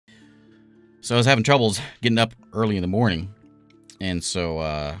So I was having troubles getting up early in the morning, and so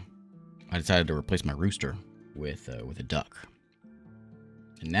I decided to replace my rooster with a duck.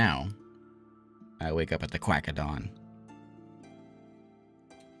 And now I wake up at the quack of dawn.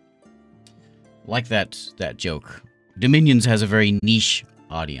 Like that joke, Dominions has a very niche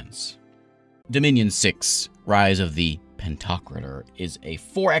audience. Dominion 6, Rise of the Pantokrator, is a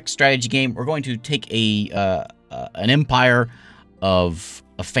 4X strategy game. We're going to take an empire of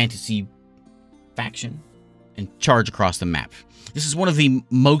a fantasy faction and charge across the map. This is one of the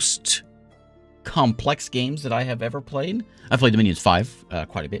most complex games that I have ever played. I've played Dominions 5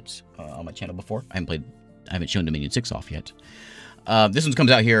 quite a bit on my channel before. I haven't shown Dominion 6 off yet. This one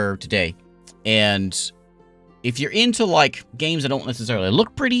comes out here today, and if you're into like games that don't necessarily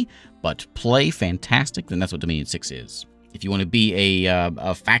look pretty but play fantastic, then that's what Dominion 6 is. If you want to be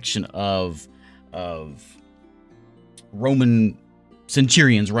a faction of Roman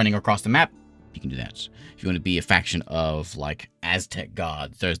centurions running across the map, you can do that. If you want to be a faction of like Aztec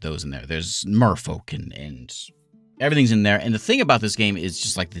gods, there's those in there. There's merfolk and everything's in there. And the thing about this game is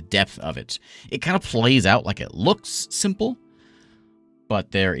just like the depth of it. It kind of plays out like it looks simple,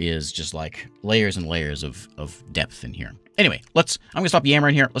 but there is just like layers and layers of depth in here. Anyway, I'm going to stop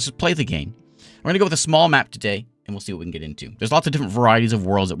yammering here. Let's just play the game. We're going to go with a small map today, and we'll see what we can get into. There's lots of different varieties of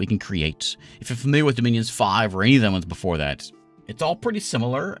worlds that we can create. If you're familiar with Dominions 5 or any of the ones before that, it's all pretty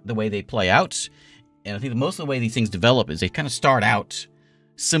similar, the way they play out. And I think most of the way these things develop is they kind of start out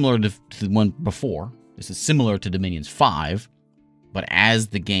similar to the one before. This is similar to Dominions 5, but as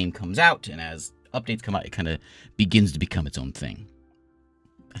the game comes out and as updates come out, it kind of begins to become its own thing.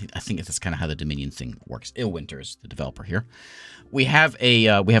 I think that's kind of how the Dominion thing works. Illwinter's the developer here. We have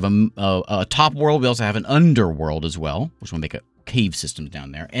a top world. We also have an underworld as well, which will make a cave system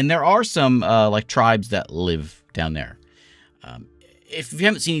down there. And there are some like tribes that live down there. If you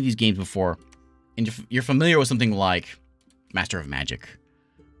haven't seen any of these games before, and you're familiar with something like Master of Magic,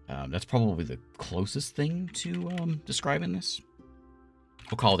 that's probably the closest thing to describing this.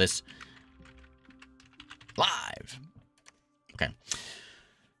 We'll call this live. Okay.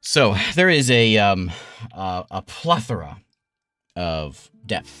 So there is a plethora of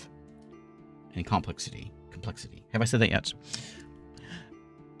depth and complexity. Have I said that yet?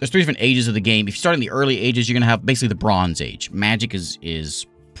 There's 3 different ages of the game. If you start in the early ages, you're going to have basically the Bronze Age. Magic is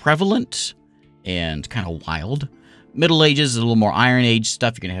prevalent and kind of wild. Middle Ages is a little more Iron Age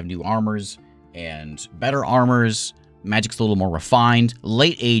stuff. You're going to have new armors and better armors. Magic's a little more refined.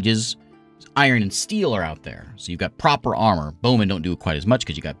 Late Ages, iron and steel are out there. So you've got proper armor. Bowmen don't do it quite as much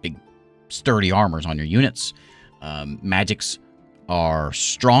because you got big, sturdy armors on your units. Magics are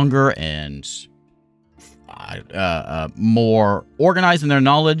stronger and more organized in their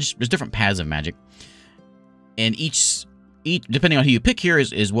knowledge. There's different paths of magic. And each depending on who you pick here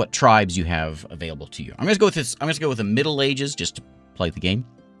is what tribes you have available to you. I'm going to go with this. I'm going to go with the Middle Ages just to play the game.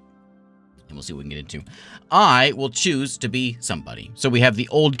 And we'll see what we can get into. I will choose to be somebody. So we have the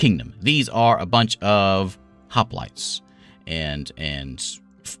Old Kingdom. These are a bunch of hoplites and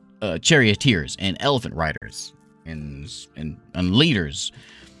charioteers and elephant riders and leaders.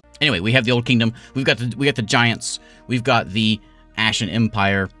 Anyway, we have the Old Kingdom. We got the giants. We've got the Ashen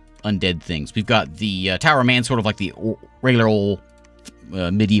Empire undead things. We've got the Tower of Man, sort of like the regular old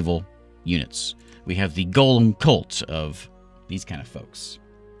medieval units. We have the Golem cult of these kind of folks.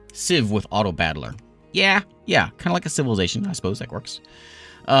 Civ with auto battler. Yeah, kind of like a civilization, I suppose that works.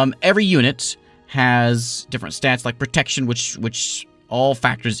 Every unit has different stats, like protection, which all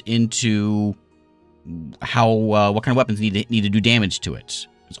factors into how what kind of weapons need to do damage to it.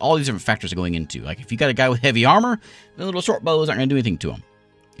 There's all these different factors are going into. Like if you got a guy with heavy armor, the little short bows aren't going to do anything to him.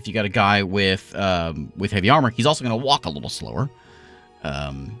 If you got a guy with heavy armor, he's also going to walk a little slower,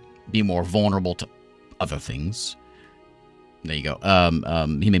 be more vulnerable to other things. There you go.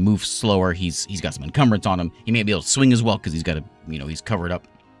 He may move slower. He's got some encumbrance on him. He may be able to swing as well because he's got he's covered up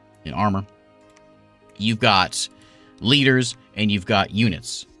in armor. You've got leaders and you've got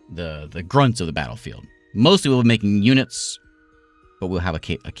units, the grunts of the battlefield. Mostly we'll be making units, but we'll have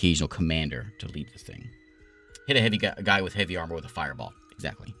an occasional commander to lead this thing. Hit a guy with heavy armor with a fireball.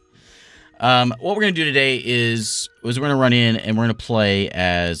 Exactly. What we're going to do today is we're going to run in and we're going to play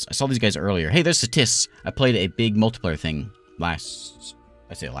as... I saw these guys earlier. Hey, there's Satis. I played a big multiplayer thing last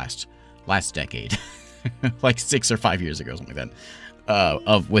decade. like 6 or 5 years ago, something like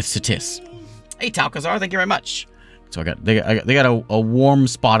that. With Satis. Hey, Talcazar, thank you very much. So they got a warm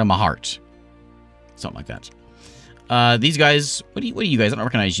spot in my heart. Something like that. These guys... What are you guys? I don't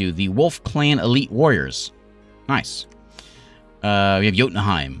recognize you. The Wolf Clan Elite Warriors. Nice. We have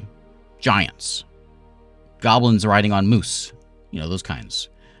Jotunheim. Giants. Goblins riding on moose. You know, those kinds.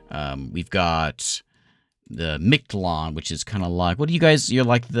 We've got the Mictlan, which is kind of like, what do you guys? You're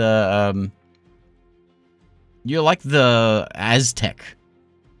like the Aztec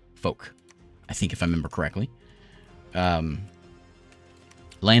folk, I think, if I remember correctly. Land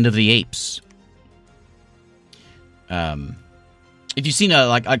of the Apes. If you've seen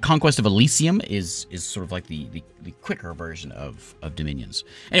a Conquest of Elysium is sort of like the quicker version of Dominions.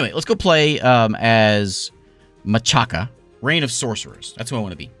 Anyway, let's go play as Machaka, Reign of Sorcerers. That's who I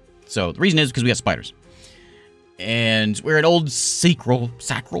want to be. So the reason is because we got spiders. And we're an old sacral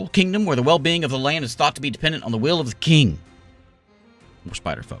kingdom where the well-being of the land is thought to be dependent on the will of the king. We're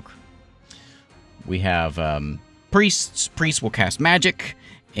spider folk. We have priests. Priests will cast magic,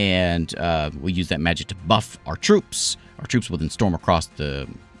 and we use that magic to buff our troops. Our troops will then storm across the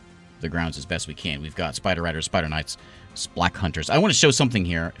grounds as best we can. We've got spider riders, spider knights, black hunters. I want to show something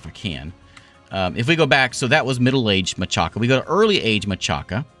here, if I can. If we go back, so that was middle-aged Machaka. We go to early-age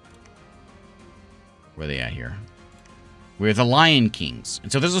Machaka. Where are they at here? We're the Lion Kings.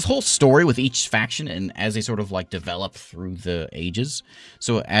 And so there's this whole story with each faction, and as they sort of like develop through the ages.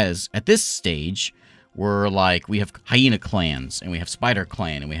 So at this stage, we're like, we have hyena clans, and we have spider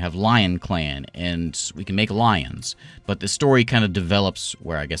clan, and we have lion clan, and we can make lions. But the story kind of develops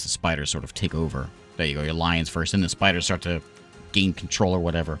where I guess the spiders sort of take over. There you go, your lions first, and the spiders start to gain control or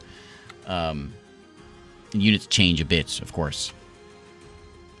whatever. And units change a bit, of course.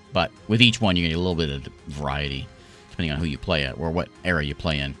 But with each one, you're going to get a little bit of variety, depending on who you play at, or what era you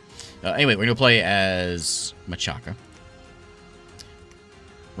play in. Anyway, we're going to play as Machaka.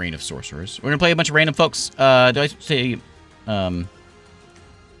 Reign of Sorcerers. We're going to play a bunch of random folks. Do I say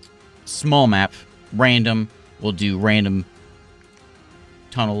small map, random. We'll do random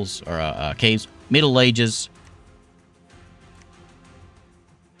tunnels or caves. Middle Ages.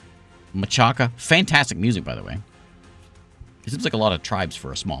 Machaka. Fantastic music, by the way. It seems like a lot of tribes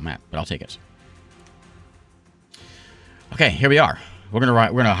for a small map, but I'll take it. Okay, here we are. We're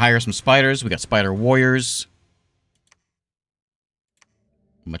gonna hire some spiders. We got spider warriors.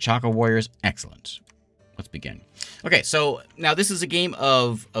 Machaka warriors. Excellent. Let's begin. Okay, so now this is a game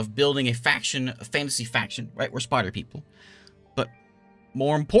of building a faction, a fantasy faction, right? We're spider people. But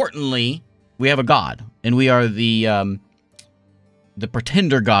more importantly, we have a god, and we are the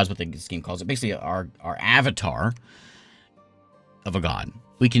pretender gods, what this game calls it. Basically, our avatar of a god.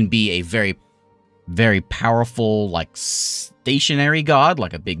 We can be a very, very powerful, like, stationary god,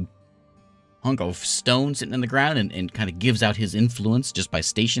 like a big hunk of stone sitting in the ground and kind of gives out his influence just by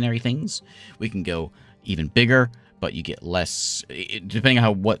stationary things. We can go even bigger, but you get less, depending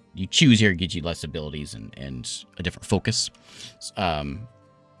on what you choose here, it gives you less abilities and a different focus.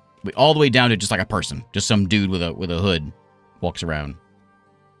 All the way down to just like a person, just some dude with a hood walks around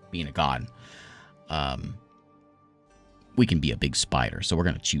being a god. We can be a big spider, so we're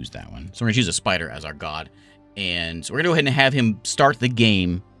going to choose that one. So we're going to choose a spider as our god, and we're going to go ahead and have him start the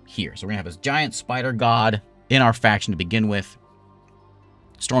game here. So we're going to have this giant spider god in our faction to begin with,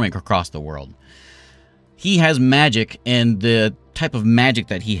 storming across the world. He has magic, and the type of magic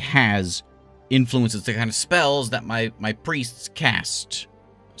that he has influences the kind of spells that my priests cast.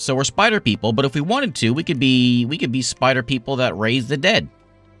 So we're spider people, but if we wanted to, we could be spider people that raise the dead.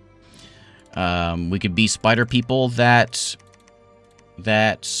 We could be spider people that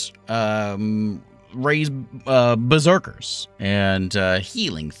raise berserkers and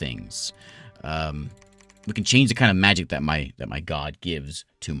healing things. We can change the kind of magic that my god gives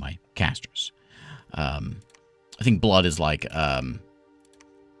to my casters. I think blood is like regen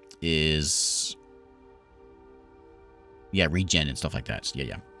and stuff like that.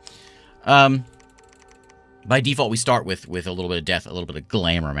 Yeah. By default, we start with a little bit of death, a little bit of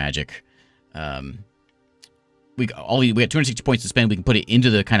glamour magic. We got 260 points to spend. We can put it into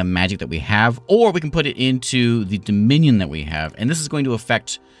the kind of magic that we have, or we can put it into the dominion that we have, and this is going to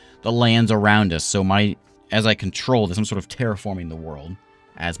affect the lands around us. So as I control this, I'm sort of terraforming the world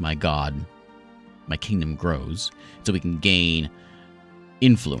as my god, my kingdom grows, so we can gain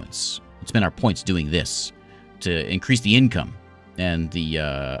influence. Spend our points doing this to increase the income and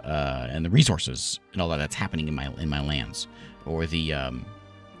the resources and all that's happening in my lands, or the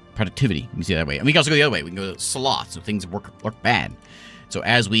productivity. You can see it that way. And we can also go the other way. We can go to sloth, so things work bad. So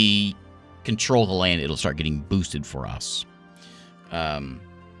as we control the land, it'll start getting boosted for us. I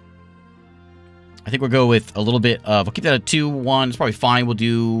think we'll go with a little bit of... I'll keep that at 2-1. It's probably fine. We'll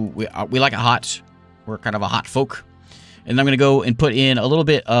do... We like it hot. We're kind of a hot folk. And I'm going to go and put in a little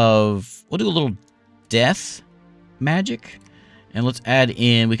bit of... We'll do a little death magic. And let's add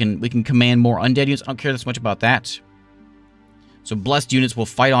in... We can command more undead units. I don't care this much about that. So blessed units will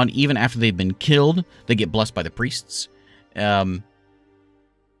fight on even after they've been killed. They get blessed by the priests.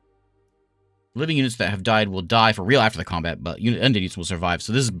 Living units that have died will die for real after the combat, but undead units will survive.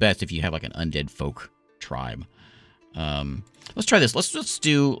 So this is best if you have like an undead folk tribe. Let's try this. Let's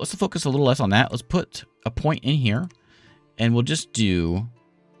focus a little less on that. Let's put a point in here, and we'll just do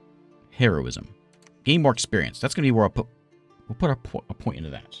heroism. Gain more experience. That's gonna be where we'll put a point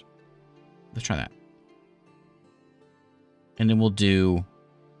into that. Let's try that. And then we'll do...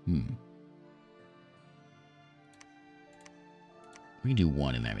 We can do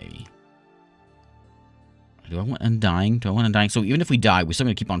 1 in there, maybe. Do I want Undying? Do I want Undying? So even if we die, we're still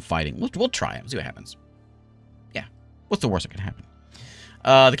going to keep on fighting. We'll try it. See what happens. Yeah. What's the worst that can happen?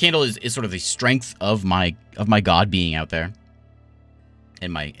 The candle is sort of the strength of my god being out there.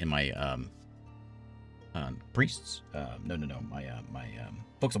 And my priests. No. My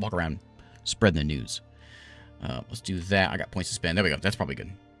folks that walk around spreading the news. Let's do that. I got points to spend. There we go. That's probably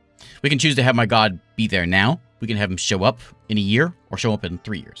good. We can choose to have my god be there now. We can have him show up in a year or show up in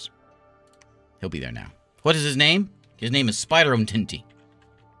 3 years. He'll be there now. What is his name? His name is Spider Tinty.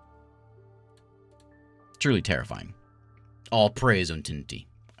 Truly terrifying. All praise on Tinty.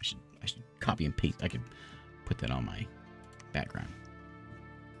 I should copy and paste. I could put that on my background.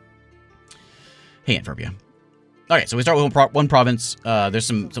 Hey, Antwerpia. Okay, so we start with one province. There's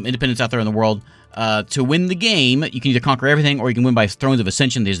some independence out there in the world. To win the game, you can either conquer everything or you can win by Thrones of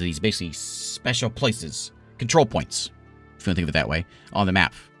Ascension. There's these basically special places. Control points, if you want to think of it that way, on the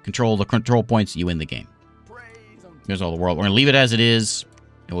map. Control the control points, you win the game. Here's all the world. We're going to leave it as it is,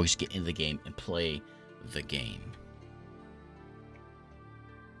 and we'll just get into the game and play the game.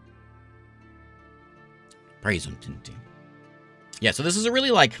 Praise on Tintin. Yeah, so this is a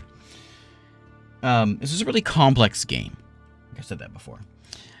really, like... this is a really complex game. Like I said that before.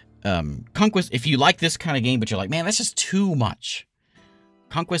 Conquest, if you like this kind of game, but you're like, man, that's just too much.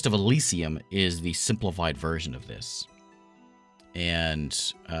 Conquest of Elysium is the simplified version of this. And,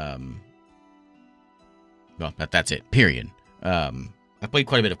 well, that's it, period. I played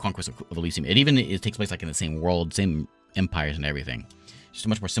quite a bit of Conquest of Elysium. It takes place like in the same world, same empires and everything. Just a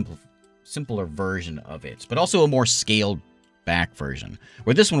much more simpler version of it, but also a more scaled back version.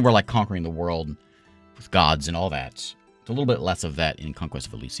 Where this one, we're like conquering the world with gods and all that. It's a little bit less of that in Conquest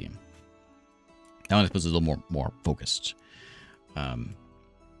of Elysium. That one I suppose is a little more focused.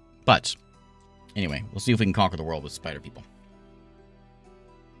 But anyway, we'll see if we can conquer the world with spider people.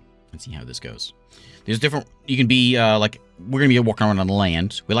 Let's see how this goes. There's different... You can be, like... We're going to be walking around on the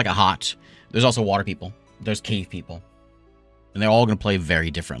land. We like it hot. There's also water people. There's cave people. And they're all going to play very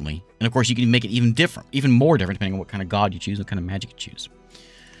differently. And, of course, you can make it even different. Even more different, depending on what kind of god you choose and what kind of magic you choose.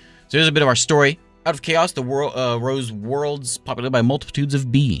 So here's a bit of our story. Out of chaos, the world rose worlds populated by multitudes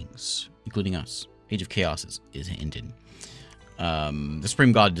of beings, including us. Age of Chaos is ended. The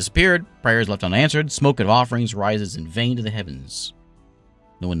supreme god disappeared. Prayers left unanswered. Smoke of offerings rises in vain to the heavens.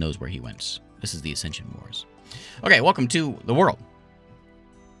 No one knows where he went. This is the Ascension Wars. Okay, welcome to the world.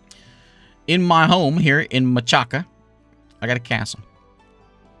 In my home here in Machaca, I got a castle.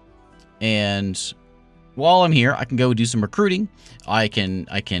 And while I'm here, I can go do some recruiting. I can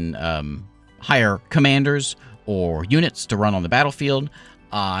hire commanders or units to run on the battlefield.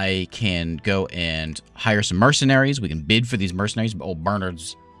 I can go and hire some mercenaries. We can bid for these mercenaries, old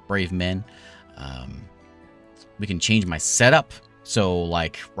Bernard's brave men. We can change my setup. So,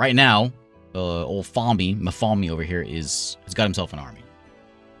 like, right now, old Mafalmi over here has got himself an army.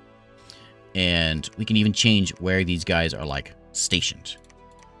 And we can even change where these guys are, like, stationed.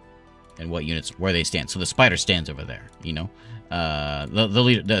 And what units, where they stand. So the spider stands over there, you know?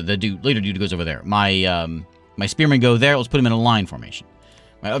 The leader dude goes over there. My spearmen go there. Let's put them in a line formation.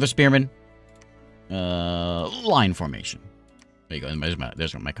 My other spearmen, line formation. There you go. And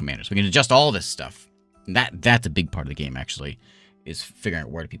there's my commanders. We can adjust all this stuff. And that's a big part of the game, actually, is figuring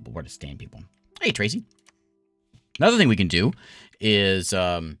out where to stand people. Hey, Tracy. Another thing we can do is,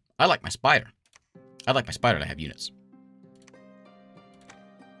 I like my spider. I'd like my spider to have units.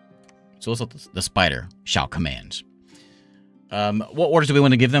 So let's let the spider shall command. What orders do we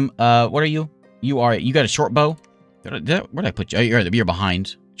want to give them? What are you? You got a short bow? Where did I put you? Oh, you're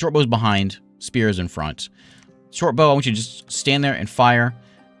behind. Short bow's behind. Spears in front. Short bow, I want you to just stand there and fire.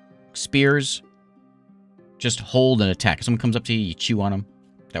 Spears, just hold and attack. If someone comes up to you, you chew on them.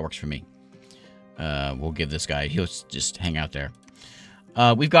 That works for me. We'll give this guy, he'll just hang out there.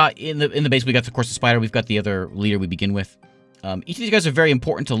 We've got, in the base, we got, of course, the spider. We've got the other leader we begin with. Each of these guys are very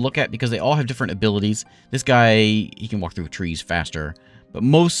important to look at because they all have different abilities. This guy, he can walk through trees faster. But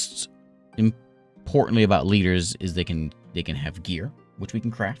most importantly about leaders is they can have gear, which we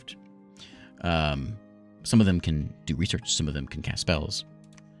can craft. Some of them can do research. Some of them can cast spells,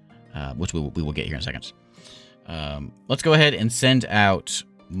 which we will get here in a second. Let's go ahead and send out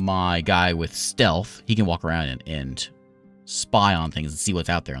my guy with stealth, he can walk around and spy on things and see what's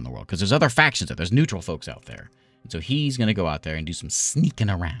out there in the world. Because there's other factions out there. There's neutral folks out there. And so he's going to go out there and do some sneaking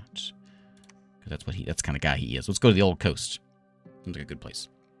around. Because that's the kind of guy he is. Let's go to the old coast. Seems like a good place.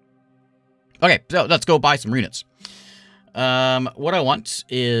 Okay, so let's go buy some units. What I want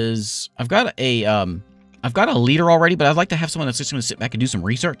is I've got a leader already, but I'd like to have someone that's just going to sit back and do some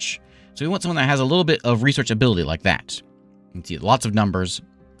research. So we want someone that has a little bit of research ability like that. You can see lots of numbers,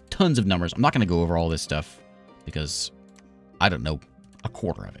 tons of numbers. I'm not going to go over all this stuff because I don't know a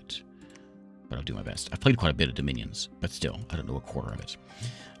quarter of it, but I'll do my best. I've played quite a bit of Dominions, but still, I don't know a quarter of it.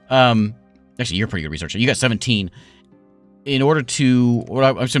 Actually, you're a pretty good researcher. You got 17. In order to,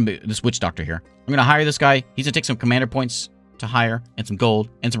 I'm just going to be this witch doctor here. I'm going to hire this guy. He's going to take some commander points to hire, and some gold,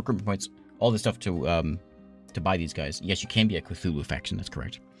 and some recruitment points. All this stuff to buy these guys. Yes, you can be a Cthulhu faction. That's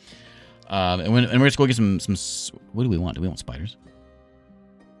correct. And we're just going to get some. What do we want? Do we want spiders?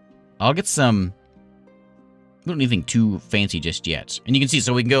 I'll get some. We don't need anything too fancy just yet. And you can see,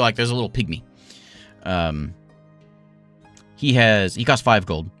 so we can go like there's a little pygmy. He costs 5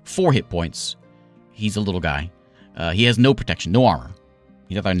 gold, 4 hit points. He's a little guy. He has no protection, no armor.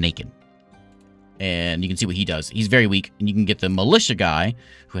 He's out there naked. And you can see what he does. He's very weak. And you can get the militia guy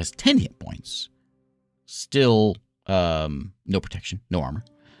who has 10 hit points. Still, no protection, no armor.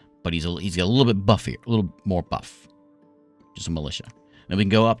 But he's a little bit buffier, a little more buff. Just a militia. Then we can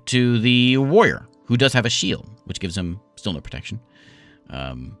go up to the warrior, who does have a shield, which gives him still no protection.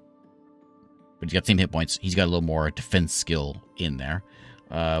 But he's got the same hit points. He's got a little more defense skill in there.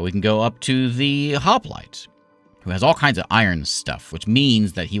 We can go up to the hoplite, who has all kinds of iron stuff, which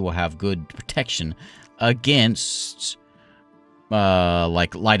means that he will have good protection against,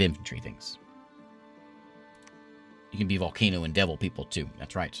 like, light infantry things. You can be volcano and devil people, too.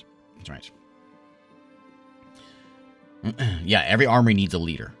 That's right. That's right. Yeah, every army needs a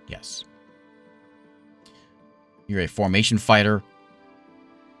leader. Yes. You're a formation fighter.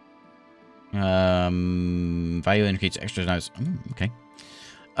 Value indicates extra nice. Okay.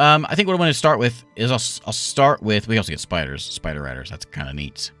 I think what I want to start with is I'll start with. We also get spiders, spider riders. That's kind of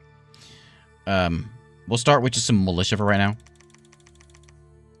neat. We'll start with just some militia for right now.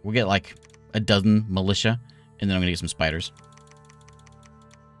 We'll get like a dozen militia, and then I'm gonna get some spiders.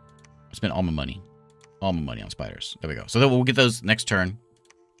 I spent all my money on spiders. There we go. So then we'll get those next turn,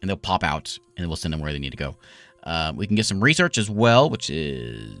 and they'll pop out, and then we'll send them where they need to go. We can get some research as well, which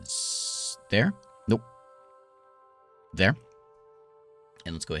is there. Nope. There.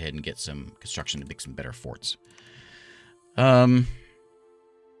 And let's go ahead and get some construction to make some better forts. Anything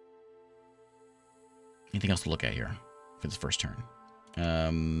else to look at here for this first turn?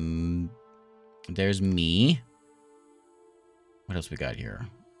 There's me. What else we got here?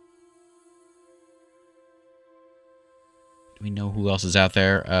 Do we know who else is out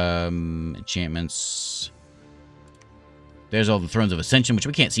there? Enchantments. There's all the Thrones of Ascension, which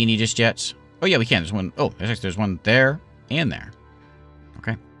we can't see any just yet. Oh, yeah, we can. There's one. Oh, there's one there and there.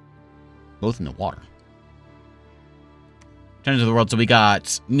 Okay. Both in the water. Turn to the world. So we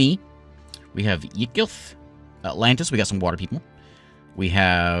got me. We have Yikilth. Atlantis. We got some water people. We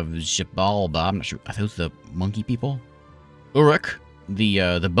have Xibalba. I'm not sure. Are those the monkey people? Uruk.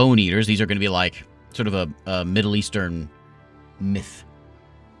 The bone eaters. These are going to be like sort of a Middle Eastern myth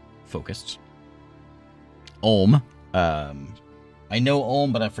focused. Om. I know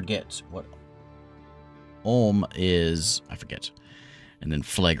Om, but I forget what Om is. I forget. And then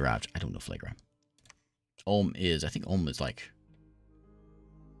Flagrab. I don't know Flagrab. Om is, I think Om is like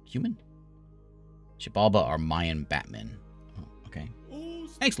human. Xibalba are Mayan Batmen. Oh, okay.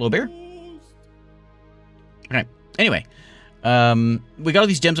 Thanks, Little Bear. Okay. Anyway, we got all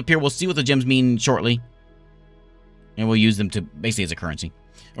these gems up here. We'll see what the gems mean shortly, and we'll use them to basically as a currency.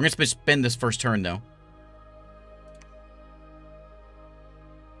 We're gonna spend this first turn though.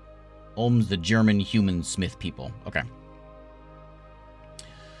 Om's the German human smith people. Okay.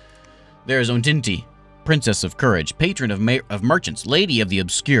 There's Ontinti, Princess of Courage, patron of merchants, lady of the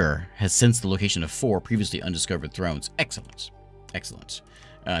obscure, has sensed the location of 4 previously undiscovered thrones. Excellent. Excellent.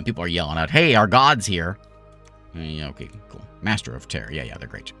 People are yelling out, hey, our god's here. Yeah, okay, cool. Master of Terror. Yeah, they're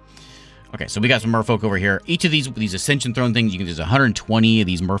great. Okay, so we got some merfolk over here. Each of these Ascension Throne things, there's 120 of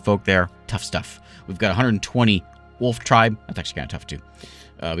these merfolk there. Tough stuff. We've got 120 Wolf Tribe. That's actually kind of tough, too.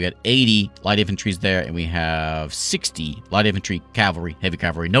 We got 80 light infantries there, and we have 60 light infantry, cavalry, heavy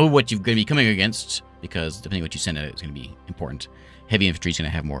cavalry. Know what you're going to be coming against, because depending on what you send at it, it's going to be important. Heavy infantry is going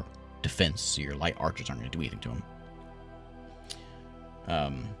to have more defense, so your light archers aren't going to do anything to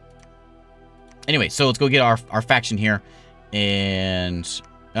them. Anyway, so let's go get our faction here, and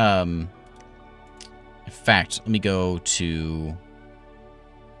in fact, let me go to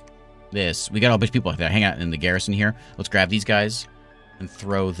this. We got a bunch of people that hang out in the garrison here. Let's grab these guys and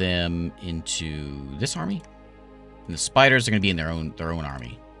throw them into this army. And the spiders are going to be in their own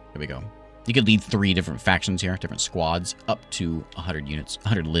army. There we go. You could lead 3 different factions here, different squads, up to 100 units,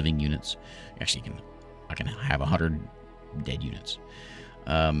 100 living units. Actually, I can have 100 dead units.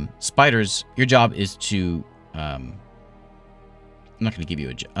 Spiders, your job is to... I'm not going to give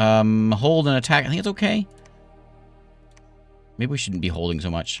you a... hold and attack. I think it's okay. Maybe we shouldn't be holding so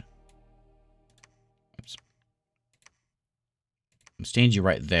much. Oops. I'm staying you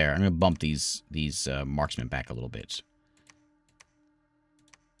right there. I'm going to bump these marksmen back a little bit.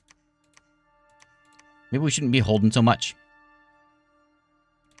 Maybe we shouldn't be holding so much.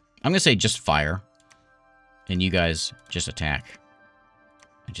 I'm going to say just fire. And you guys just attack.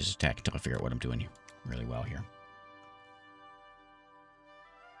 And just attack until I figure out what I'm doing really well here.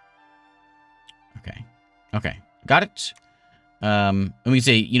 Okay. Okay. Got it. And we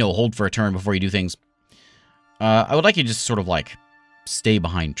say, you know, hold for a turn before you do things. I would like you to just sort of like stay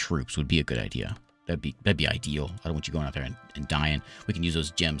behind troops would be a good idea. That'd be ideal. I don't want you going out there and dying. We can use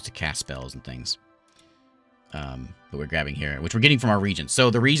those gems to cast spells and things. That we're grabbing here, which we're getting from our regions. So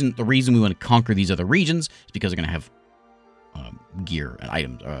the reason we want to conquer these other regions is because they're going to have gear and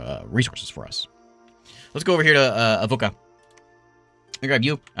items, resources for us. Let's go over here to Avoka. I grab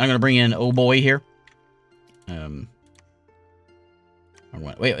you. I'm going to bring in Oh Boy here.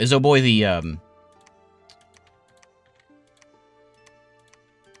 Wait, is Oh Boy the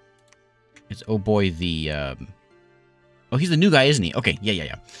It's Oh Boy the oh, he's the new guy, isn't he? Okay,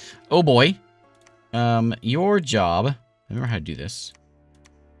 yeah. Oh Boy. Your job, I remember how to do this,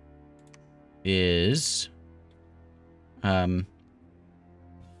 is,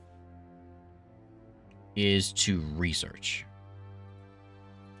 to research.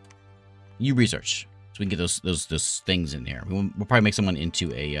 You research, so we can get those things in here. We'll probably make someone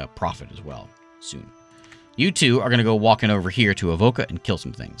into a prophet as well soon. You two are gonna go walking over here to Avoka and kill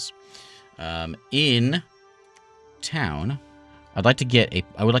some things. In town, I would like to get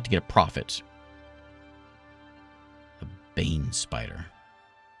a prophet. Bane Spider.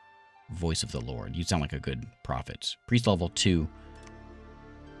 Voice of the Lord. You sound like a good prophet. Priest level 2.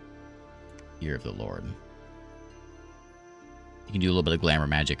 Ear of the Lord. You can do a little bit of glamour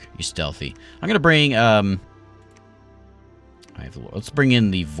magic. You're stealthy. I'm going to bring, let's bring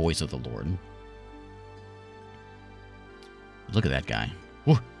in the Voice of the Lord. Look at that guy.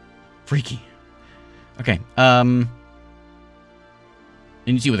 Woo, freaky. Okay. And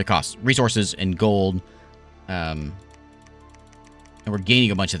you see what it costs. Resources and gold. And we're gaining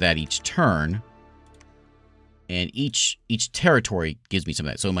a bunch of that each turn. And each territory gives me some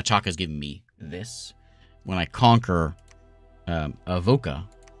of that. So Machaka's giving me this. When I conquer Avoka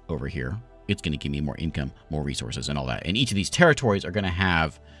over here, it's going to give me more income, more resources, and all that. And each of these territories are going to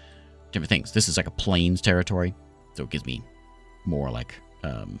have different things. This is like a plains territory. So it gives me more like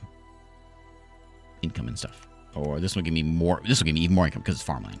income and stuff. Or this will give me more. This will give me even more income because it's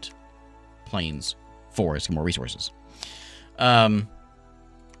farmland. Plains, forest, and more resources.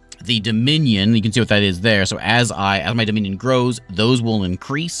 The Dominion, you can see what that is there. So as my Dominion grows, those will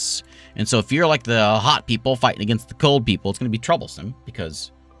increase. And so if you're like the hot people fighting against the cold people, it's going to be troublesome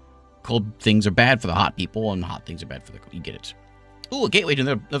because cold things are bad for the hot people and hot things are bad for the cold. You get it. Ooh, a gateway to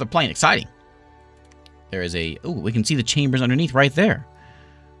another plane. Exciting. There is a... Ooh, we can see the chambers underneath right there.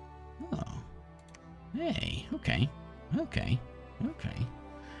 Oh. Hey. Okay. Okay. Okay.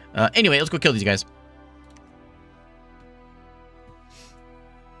 Anyway, let's go kill these guys.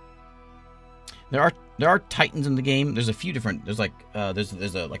 There are titans in the game. There's a few different. There's like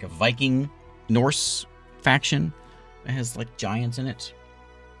there's like a Viking Norse faction that has like giants in it.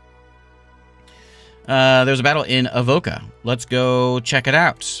 There's a battle in Avoka. Let's go check it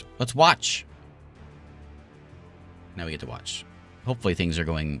out. Let's watch. Now we get to watch. Hopefully things are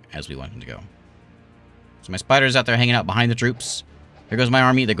going as we want them to go. So my spider's out there hanging out behind the troops. There goes my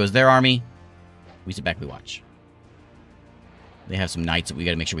army. There goes their army. We sit back. We watch. They have some knights that we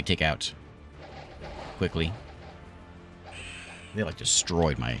got to make sure we take out quickly. They like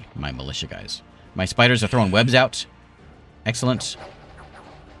destroyed my militia guys. My spiders are throwing webs out. Excellent.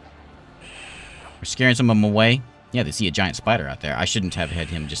 We're scaring some of them away. Yeah, they see a giant spider out there. I shouldn't have had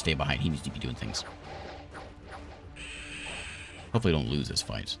him just stay behind. He needs to be doing things. Hopefully don't lose this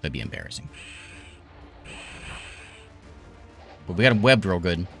fight. That'd be embarrassing. But we got him webbed real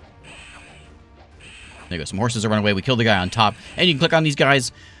good. There you go. Some horses are running away. We killed the guy on top. And you can click on these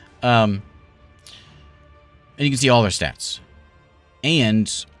guys. And you can see all their stats.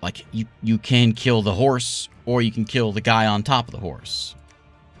 And, like, you can kill the horse, or you can kill the guy on top of the horse.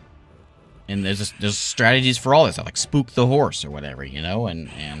 And there's strategies for all this stuff, like spook the horse or whatever, you know, and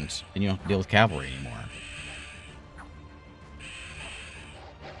then you don't have to deal with cavalry anymore.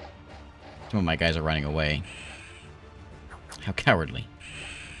 Some of my guys are running away. How cowardly.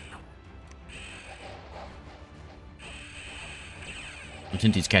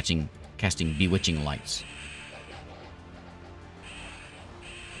 Matinti's casting bewitching lights.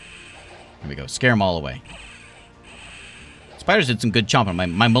 There we go. Scare them all away. Spiders did some good chomping.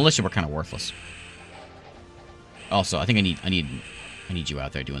 My militia were kind of worthless. Also, I think I need you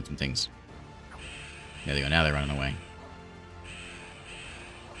out there doing some things. There they go. Now they're running away.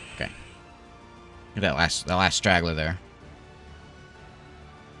 Okay. Look at that last straggler there.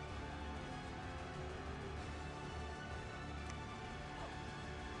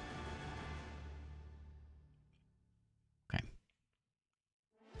 Okay.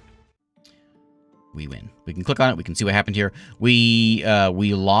 We win. We can click on it. We can see what happened here. We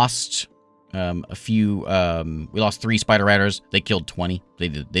lost a few. We lost 3 spider riders. They killed 20. They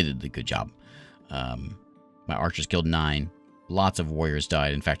did a good job. My archers killed 9. Lots of warriors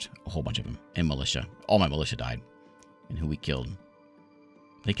died. In fact, a whole bunch of them. And militia. All my militia died. And who we killed?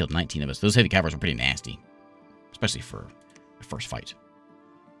 They killed 19 of us. Those heavy cavalry were pretty nasty, especially for the first fight.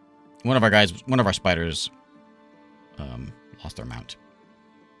 One of our spiders, lost their mount.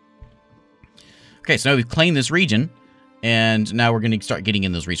 Okay, so now we've claimed this region, and now we're going to start getting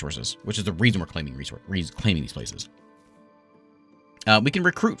in those resources, which is the reason we're claiming these places. We can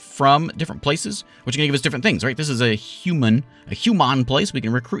recruit from different places, which are going to give us different things, right? This is a human place. We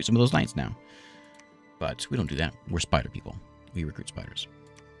can recruit some of those knights now. But we don't do that. We're spider people. We recruit spiders.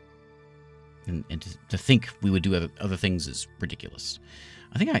 And to think we would do other things is ridiculous.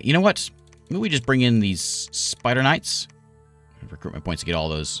 I think you know what? Maybe we just bring in these spider knights. Recruitment points to get all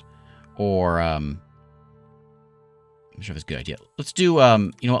those. Or, I'm not sure if it's a good idea. Let's do,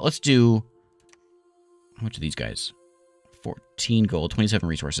 you know what? Let's do, how much are these guys? 14 gold, 27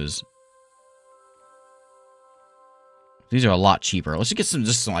 resources. These are a lot cheaper. Let's just get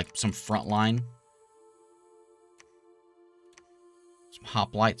some front line. Some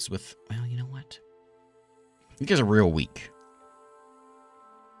hoplites with, well, you know what? You guys are real weak.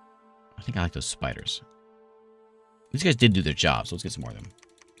 I think I like those spiders. These guys did do their job, so let's get some more of them.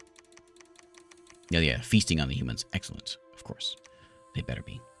 Yeah, feasting on the humans. Excellent, of course. They better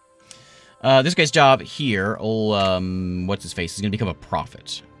be. This guy's job here, what's his face, is going to become a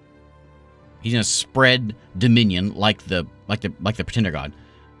prophet. He's going to spread dominion like the pretender god.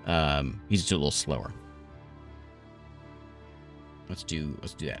 He's just a little slower. Let's do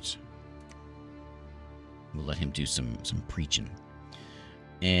that. We'll let him do some preaching.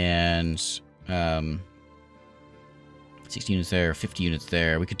 And 60 units there, 50 units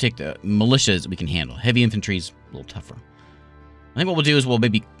there. We could take the militias we can handle. Heavy infantry's a little tougher. I think what we'll do is we'll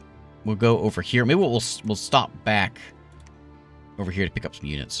go over here. Maybe we'll stop back over here to pick up some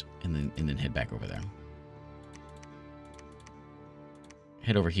units and then head back over there.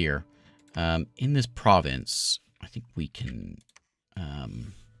 Head over here. In this province, I think we can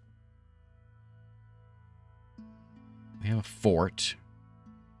we have a fort.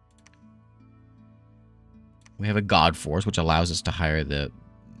 We have a god force, which allows us to hire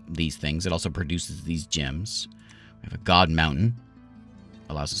these things. It also produces these gems. We have a god mountain.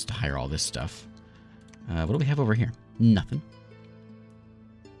 Allows us to hire all this stuff. What do we have over here? Nothing.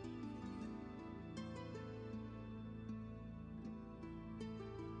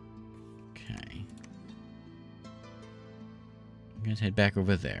 Okay. I'm going to head back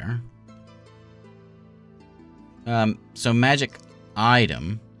over there. So magic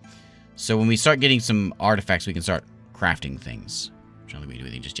item. So when we start getting some artifacts, we can start crafting things. Which I don't think we can do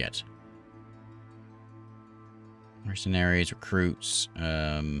anything just yet. Mercenaries, recruits.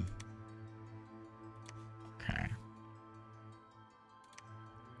 Okay.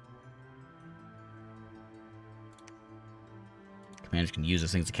 Commanders can use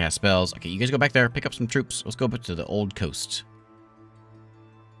those things to cast spells. Okay, you guys go back there, pick up some troops. Let's go up to the old coast.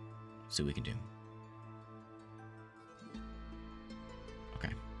 See what we can do.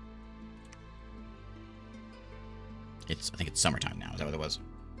 Okay. I think it's summertime now. Is that what it was?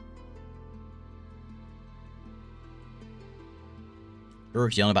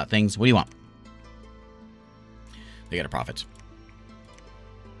 Uruk's yelling about things. What do you want? They got a prophet.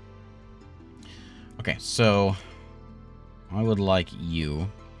 Okay, so I would like you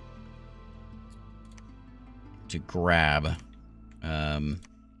to grab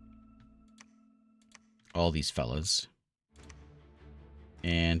all these fellas.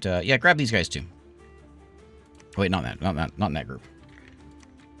 And yeah, grab these guys too. Oh, wait, not in that group.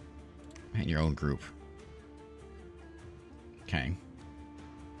 In your own group. Okay.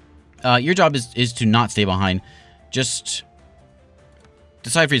 Your job is to not stay behind. Just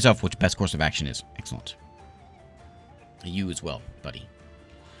decide for yourself which best course of action is. Excellent. You as well, buddy.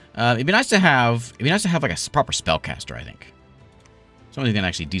 It'd be nice to have like a proper spellcaster, I think. Somebody can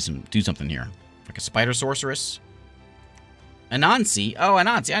actually do something here. Like a spider sorceress. Anansi. Oh,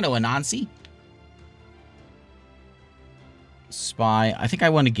 Anansi. I know Anansi. Spy. I think I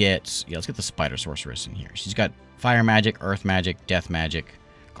want to get... Yeah, let's get the spider sorceress in here. She's got fire magic, earth magic, death magic,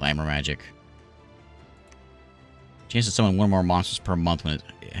 glamour magic. Chance to summon one more monsters per month when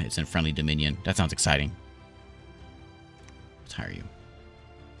it's in friendly dominion. That sounds exciting. Let's hire you.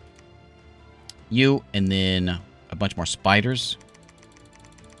 You, and then a bunch more spiders.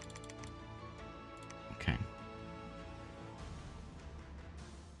 Okay.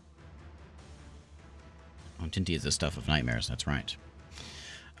 Oh, Tinty is the stuff of nightmares. That's right.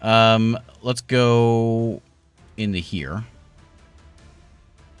 Let's go into here.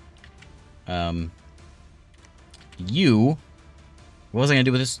 You... What was I going to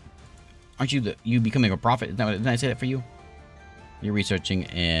do with this? Aren't you becoming a prophet? Didn't I say that for you? You're researching,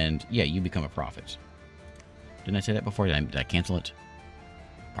 and yeah, you become a prophet. Didn't I say that before? Did I cancel it?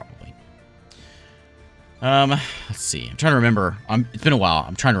 Probably. Let's see. I'm trying to remember. It's been a while.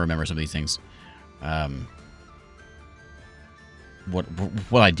 I'm trying to remember some of these things.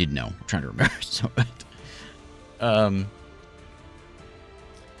 What I did know. I'm trying to remember some of it.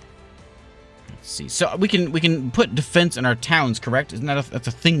 Let's see. So we can put defense in our towns, correct? Isn't that that's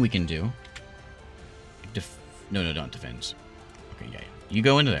a thing we can do? No, don't defense. Okay, yeah. You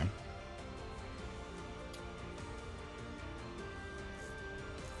go into there.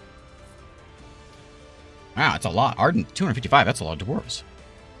 Wow, that's a lot. Ardent, 255. That's a lot of dwarves.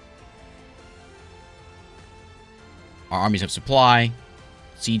 Our armies have supply.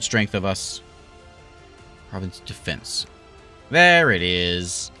 Siege strength of us. Province defense. There it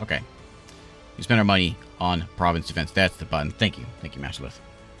is. Okay. We spend our money on province defense. That's the button. Thank you. Thank you, Masterlith.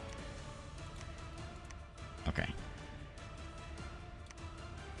 Okay.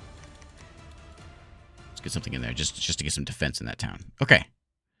 Let's get something in there just to get some defense in that town. Okay.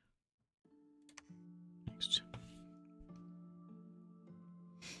 Next.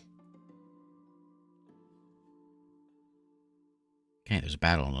 Okay, there's a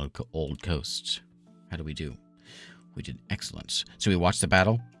battle on the old coast. How do we do? We did excellent. So we watched the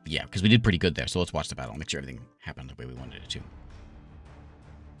battle? Yeah, because we did pretty good there. So let's watch the battle. Make sure everything happened the way we wanted it to.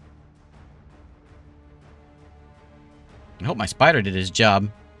 I hope my spider did his job.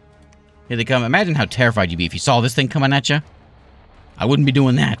 Here they come. Imagine how terrified you'd be if you saw this thing coming at you. I wouldn't be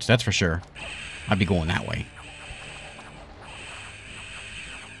doing that, that's for sure. I'd be going that way.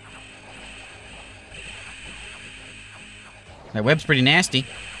 That web's pretty nasty.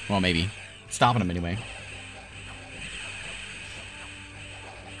 Well, maybe. Stopping him anyway.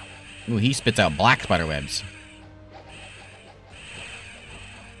 Ooh, he spits out black spider webs.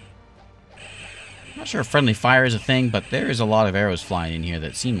 Not sure if friendly fire is a thing, but there is a lot of arrows flying in here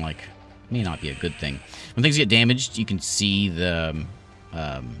that seem like may not be a good thing. When things get damaged, you can see the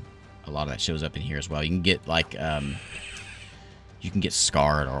a lot of that shows up in here as well. You can get like you can get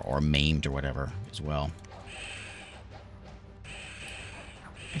scarred or maimed or whatever as well.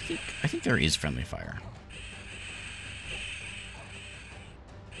 I think there is friendly fire.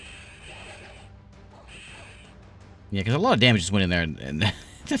 Yeah, because a lot of damage just went in there, and it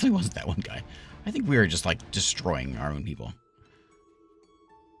definitely wasn't that one guy. I think we were just, like, destroying our own people.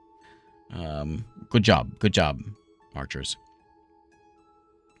 Good job. Good job, archers.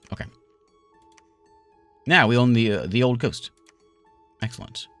 Okay. Now we own the old coast.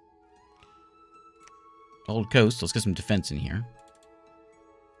 Excellent. Old coast. Let's get some defense in here.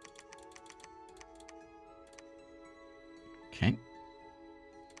 Okay.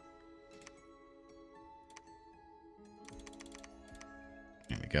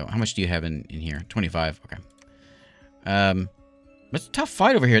 There we go. How much do you have in here? 25. Okay. It's a tough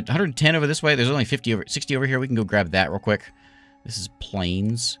fight over here. 110 over this way. There's only 60 over here. We can go grab that real quick. This is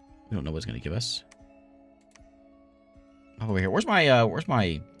plains. We don't know what it's going to give us. Over here. Where's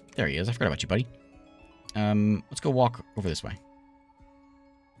my... There he is. I forgot about you, buddy. Let's go walk over this way.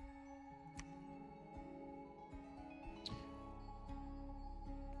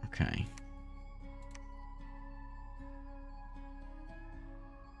 Okay.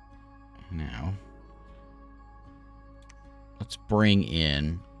 Now, let's bring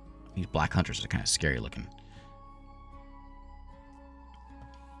in... These black hunters are kind of scary looking.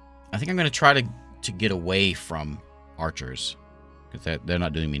 I think I'm going to try to get away from archers. Because they're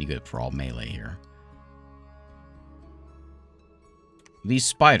not doing me any good for all melee here. These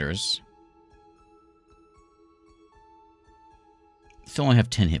spiders still only have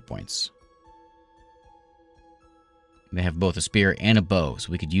 10 hit points. They have both a spear and a bow,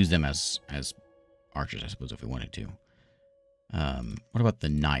 so we could use them as archers, I suppose, if we wanted to. What about the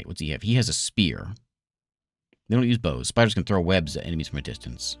knight? What's he have? He has a spear. They don't use bows. Spiders can throw webs at enemies from a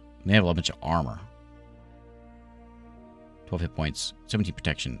distance. They have a bunch of armor. 12 hit points, 17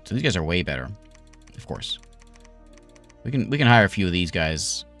 protection. So these guys are way better, of course. We can hire a few of these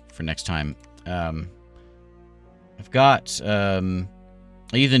guys for next time. I've got.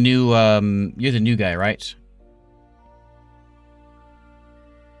 Are you the new? You're the new guy, right?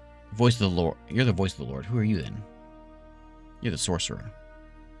 Voice of the Lord. You're the voice of the Lord. Who are you then? You're the sorcerer.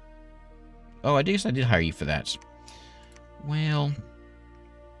 Oh, I guess I did hire you for that. Well.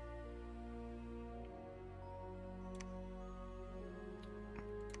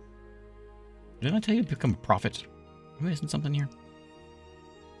 Didn't I tell you to become a prophet? Am I missing something here?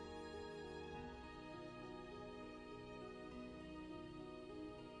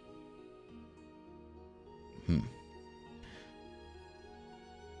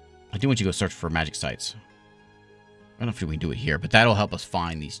 I do want you to go search for magic sites. I don't know if we can do it here, but that'll help us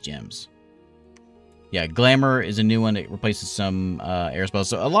find these gems. Yeah, Glamour is a new one. It replaces some air spells.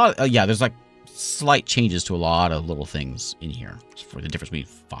 So a lot of, yeah, there's like slight changes to a lot of little things in here for the difference between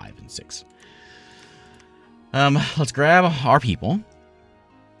 5 and 6. Let's grab our people.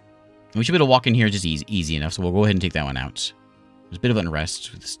 We should be able to walk in here just easy enough, so we'll go ahead and take that one out. There's a bit of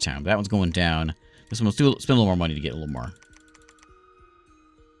unrest with this town, but that one's going down. This one, we'll spend a little more money to get a little more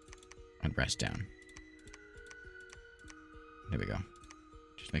unrest down. There we go.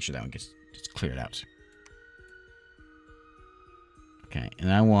 Just make sure that one gets cleared out. Okay,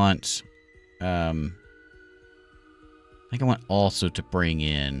 and I want, I think I want also to bring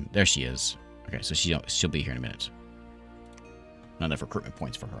in, there she is. Okay, so she'll be here in a minute. Not enough recruitment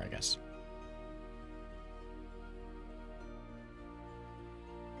points for her, I guess.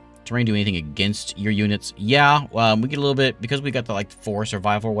 Terrain do anything against your units? Yeah, we get a little bit because we got the like 4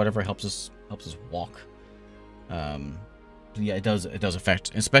 survival or whatever helps us walk. Yeah, it does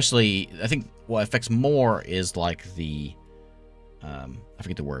affect, especially I think what affects more is like the I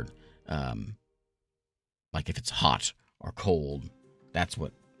forget the word. Like if it's hot or cold, that's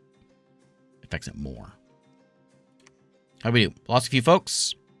what affects it more. How do we do? Lost a few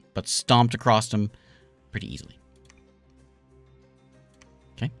folks, but stomped across them pretty easily.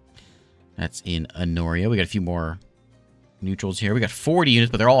 Okay. That's in Honoria. We got a few more neutrals here. We got 40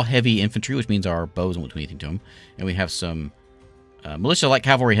 units, but they're all heavy infantry, which means our bows won't do anything to them. And we have some militia, light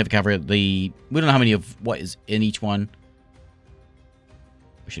cavalry, heavy cavalry. We don't know how many of what is in each one.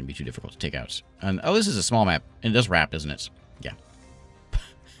 It shouldn't be too difficult to take out. And oh, this is a small map. And it does wrap, doesn't it? Yeah.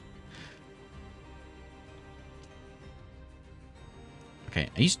 Okay,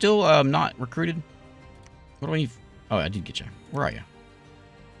 are you still not recruited? What do I need? Oh, I did get you. Where are you?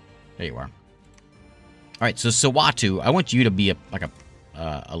 There you are. All right, so Sawatu, I want you to be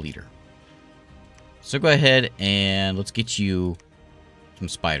a leader. So go ahead and let's get you some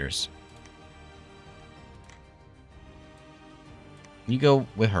spiders. You go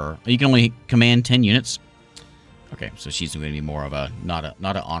with her. You can only command 10 units. Okay, so she's going to be more of a not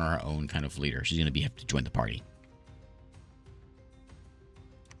an on her own kind of leader. She's going to have to join the party.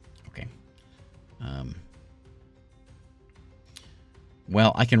 Okay.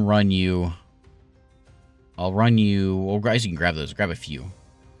 Well, I can run you. I'll run you. Well, guys, you can grab those. Grab a few.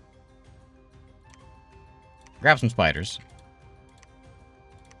 Grab some spiders.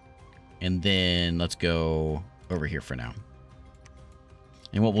 And then let's go over here for now.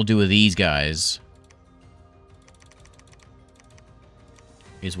 And what we'll do with these guys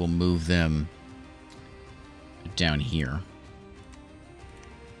is we'll move them down here.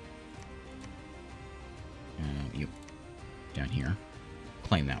 You down here.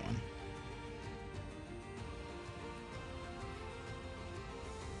 Claim that one.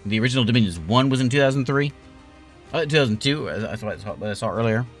 The original Dominions 1 was in 2003. 2002. That's what I saw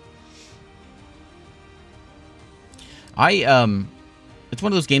earlier. It's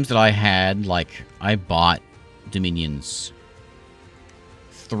one of those games that I had, like, I bought Dominions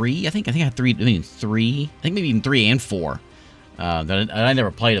 3, I think I had 3 Dominions 3, I think maybe even 3 and 4. I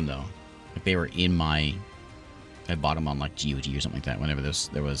never played them, though. Like, they were in my, I bought them on, like, GOG or something like that, whenever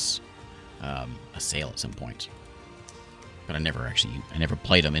there was a sale at some point. But I never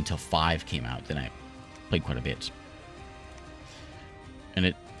played them until 5 came out, then I played quite a bit. And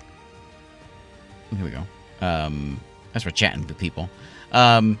here we go. That's for chatting with people.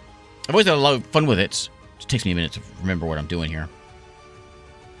 I've always had a lot of fun with it. It takes me a minute to remember what I'm doing here.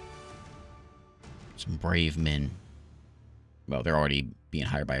 Some brave men. Well, they're already being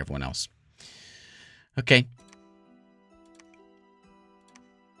hired by everyone else. Okay.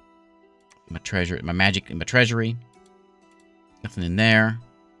 My treasure, my magic in my treasury. Nothing in there.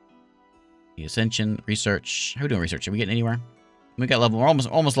 The ascension, research. How are we doing research? Are we getting anywhere? We got level. We're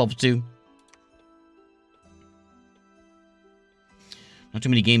almost level 2. Not too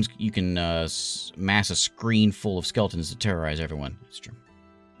many games you can mass a screen full of skeletons to terrorize everyone. That's true.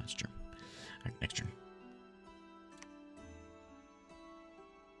 That's true. All right, next turn.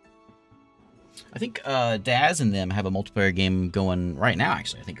 I think Daz and them have a multiplayer game going right now,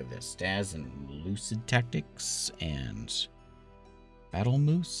 actually. I think of this. Daz and Lucid Tactics and Battle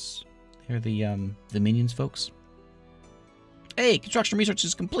Moose. They're the Minions folks. Hey, construction research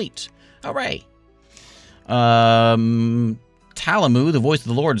is complete. Hooray. Talamu, the voice of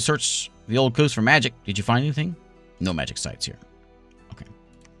the Lord, to search the old coast for magic. Did you find anything? No magic sites here. Okay.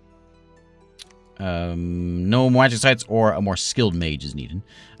 No magic sites or a more skilled mage is needed.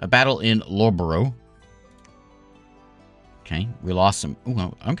 A battle in Lorboro. Okay, we lost some.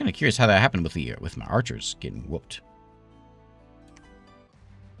 Ooh, I'm kind of curious how that happened with my archers getting whooped.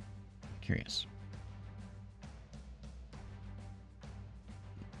 Curious.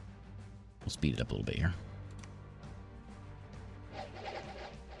 We'll speed it up a little bit here.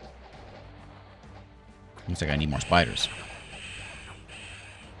 Looks like I need more spiders.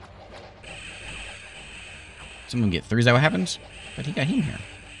 Someone get 3, is that what happens? But he got him here.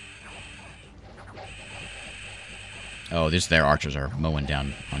 Oh, their archers are mowing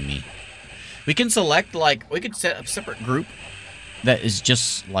down on me. We can select, like, we could set a separate group that is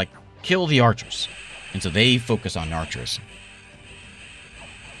just, like, kill the archers. And so they focus on archers.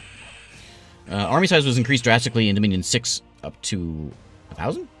 Army size was increased drastically in Dominion 6 up to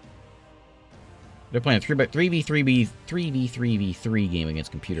 1,000? They're playing a 3v3v3 game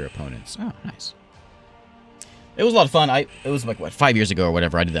against computer opponents. Oh, nice. It was a lot of fun. It was like, what, 5 years ago or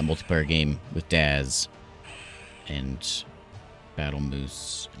whatever, I did that multiplayer game with Daz and Battle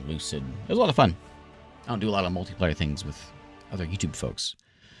Moose and Lucid. It was a lot of fun. I don't do a lot of multiplayer things with other YouTube folks.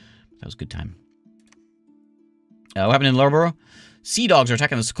 That was a good time. What happened in Lorboro? Sea dogs are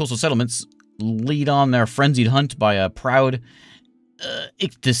attacking the coastal settlements, lead on their frenzied hunt by a proud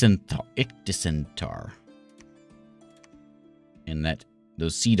Icticentar. And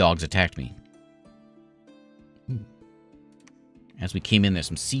those sea dogs attacked me. As we came in there,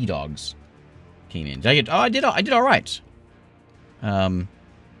 some sea dogs came in. Did I get? Oh, I did all right. I'm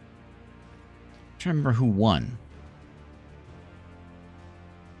trying to remember who won.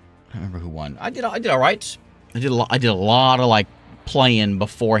 I don't remember who won. I did all right. I did a lot of like playing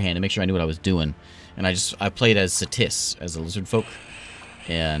beforehand to make sure I knew what I was doing, and I played as Satis, as a lizard folk,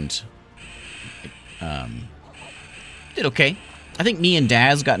 and did okay. I think me and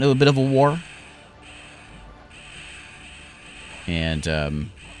Daz got into a bit of a war. And,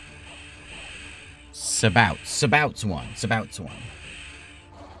 Sabouts won. So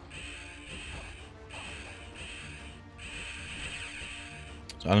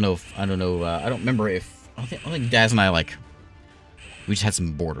I don't remember if, I think Daz and I, like, we just had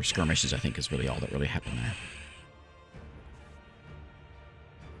some border skirmishes, I think, is really all that really happened there.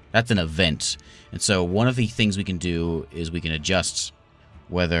 That's an event. And so one of the things we can do is we can adjust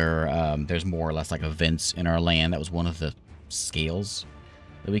whether there's more or less, like, events in our land. That was one of the scales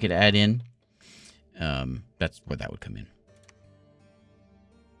that we could add in. That's where that would come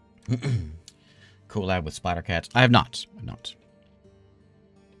in. Collab with Spider Cats. I have not.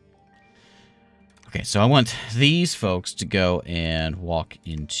 Okay, so I want these folks to go and walk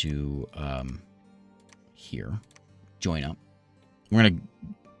into here. Join up. We're gonna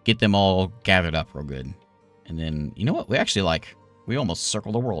get them all gathered up real good. And then, you know what? We actually, we almost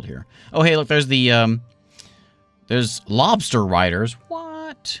circled the world here. Oh, hey, look, there's the, there's lobster riders.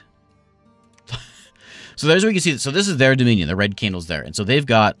 What? So there's where you can see. So this is their dominion. The red candle's there. And so they've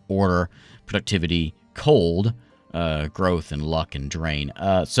got order, productivity, cold, growth, and luck, and drain.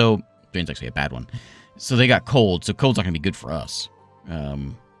 So drain's actually a bad one. So they got cold. So cold's not going to be good for us.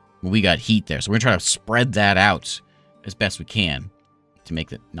 We got heat there. So we're going to try to spread that out as best we can to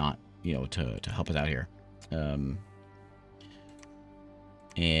make it not, to help us out here.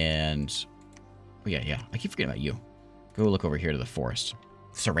 And... Oh, yeah. I keep forgetting about you. Go look over here to the forest.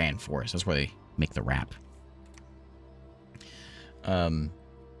 Saran Forest. That's where they make the wrap.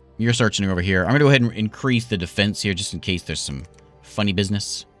 You're searching over here. I'm going to go ahead and increase the defense here just in case there's some funny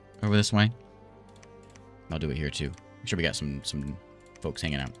business over this way. I'll do it here too. Make sure we got some folks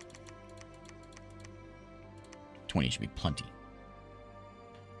hanging out. 20 should be plenty.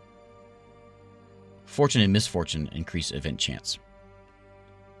 Fortune and misfortune increase event chance.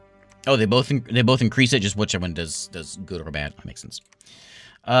 Oh, they both increase it. Just whichever one does good or bad. That makes sense.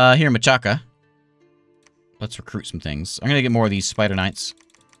 Here in Machaca, let's recruit some things. I'm gonna get more of these Spider Knights.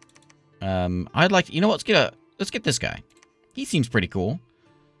 I'd like, you know what, let's get this guy. He seems pretty cool.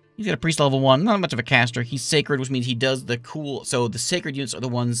 He's got a priest level 1, not much of a caster. He's sacred, which means he does the cool, so the sacred units are the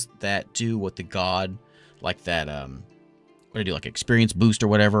ones that do what the god, like that, what do they do, like experience boost or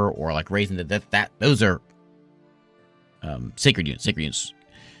whatever, or like raising those are, sacred units.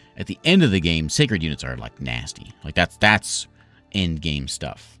 At the end of the game, sacred units are like nasty. Like that's end game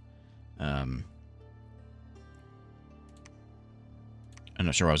stuff. I'm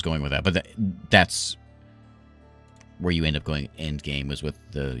not sure where I was going with that, but that's where you end up going end game, was with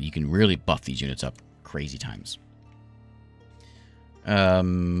you can really buff these units up crazy times.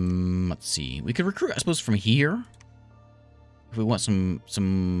 Let's see. We could recruit, I suppose, from here. If we want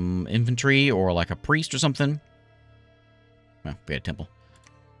some infantry or like a priest or something. Well, we had a temple.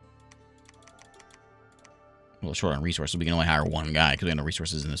 A little short on resources. We can only hire one guy because we have no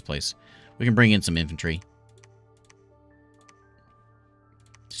resources in this place. We can bring in some infantry.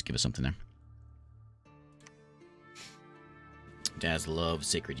 Just give us something there. Daz loves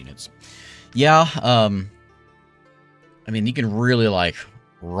sacred units. Yeah, I mean, you can really, like,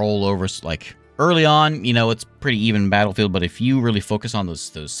 roll over, like, early on, you know, it's pretty even battlefield, but if you really focus on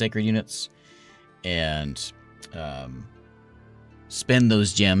those sacred units and spend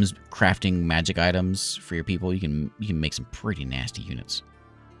those gems crafting magic items for your people, you can make some pretty nasty units.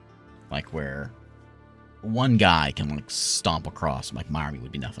 Like, where one guy can, like, stomp across, like, my army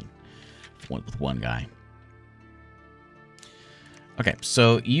would be nothing with one guy. Okay,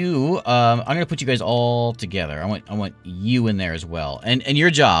 so you, I'm gonna put you guys all together. I want you in there as well, and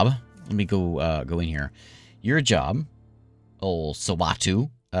your job. Let me go in here. Your job, old Sawatu,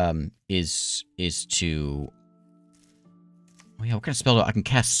 is to. Oh yeah, what kind of spell? I can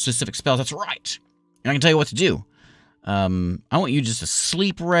cast specific spells. That's right, and I can tell you what to do. I want you just to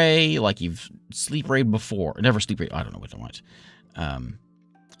sleep ray like you've sleep rayed before. Never sleep ray. I don't know what I want.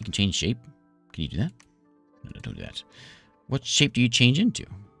 You can change shape. Can you do that? No, don't do that. What shape do you change into?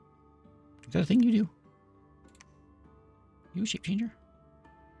 Is that a thing you do? You a shape changer?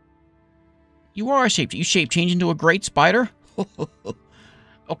 You are a shape. You shape change into a great spider?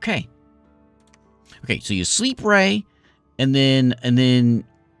 Okay. Okay, so you sleep ray, and then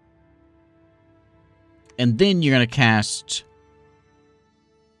you're gonna cast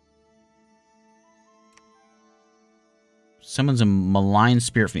summons a malign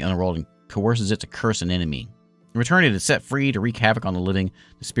spirit from the underworld and coerces it to curse an enemy. In return, it is set free to wreak havoc on the living.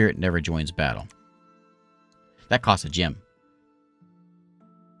 The spirit never joins battle. That costs a gem.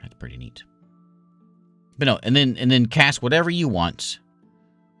 That's pretty neat. But no, and then cast whatever you want.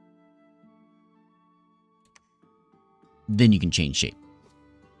 Then you can change shape.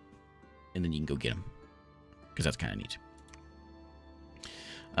 And then you can go get them. Because that's kind of neat.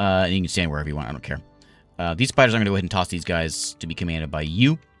 And you can stand wherever you want. I don't care. These spiders, I'm going to go ahead and toss these guys to be commanded by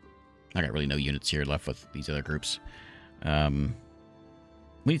you. I got really no units here left with these other groups. We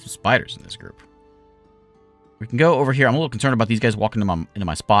need some spiders in this group. We can go over here. I'm a little concerned about these guys walking into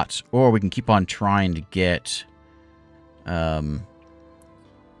my spots, or we can keep on trying to get. How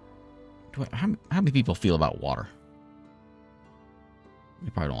many people feel about water? They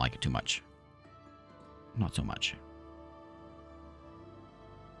probably don't like it too much. Not so much.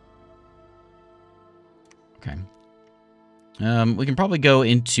 Okay. We can probably go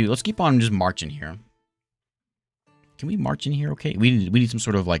into... Let's keep on just marching here. Can we march in here? Okay. We need some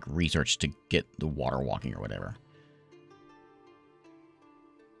sort of, like, research to get the water walking or whatever.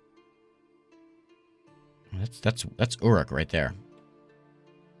 That's Uruk right there.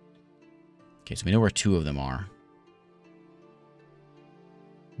 Okay, so we know where two of them are.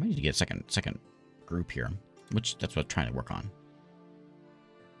 I need to get a second group here. That's what I'm trying to work on.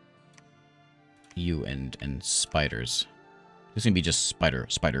 You and spiders. This is going to be just spider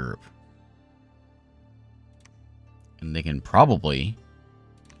group. And they can probably...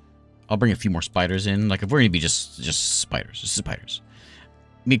 I'll bring a few more spiders in. Like, if we're going to be just spiders. Just spiders.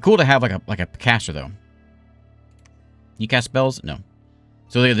 It'd be cool to have, like a caster, though. You cast spells? No.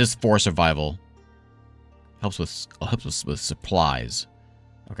 So this 4 survival helps with supplies.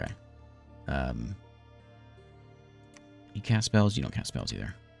 Okay. You cast spells? You don't cast spells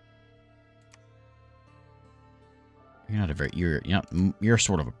either. You're not a very... You're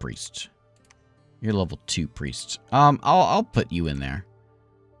sort of a priest. You're level 2 priest. I'll put you in there.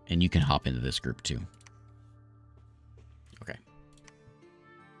 And you can hop into this group too. Okay.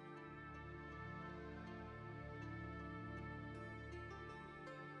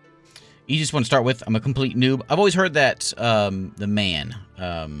 Easiest one to start with. I'm a complete noob. I've always heard that the man,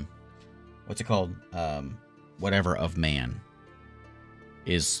 what's it called? Whatever of man,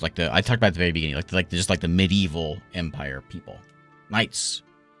 is like I talked about at the very beginning, like just like the medieval empire people, knights.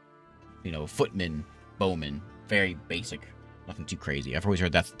 you know, footman, bowman. Very basic. Nothing too crazy. I've always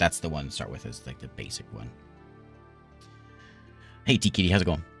heard that's the one to start with, is like the basic one. Hey, T-Kitty, how's it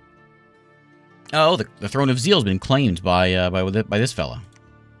going? Oh, the Throne of Zeal has been claimed by this fella.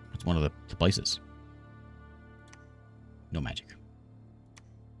 It's one of the places. No magic.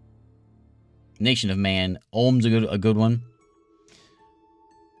 Nation of Man. Ulm's a good one.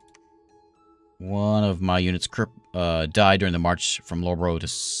 One of my units died during the march from Lorbro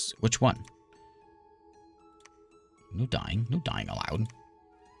to... Which one? No dying. No dying allowed.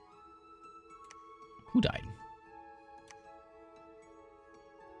 Who died?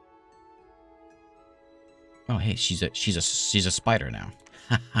 Oh, hey, she's a spider now.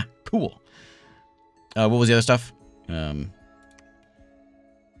 Cool. What was the other stuff? A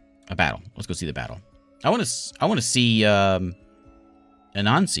battle. Let's go see the battle. I want to see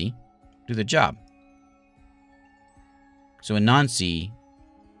Anansi do the job. So Anansi,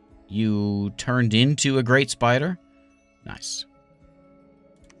 you turned into a great spider. Nice.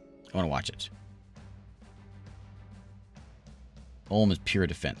 I want to watch it. Ulm is pure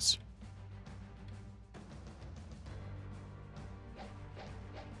defense.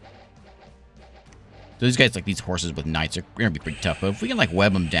 So these guys, like these horses with knights, are going to be pretty tough. But if we can, like,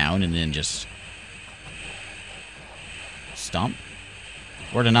 web them down and then just stomp.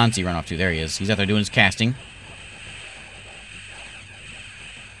 Where'd Anansi run off to? There he is. He's out there doing his casting.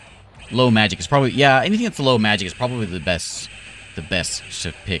 Low magic is probably... Yeah, anything that's low magic is probably the best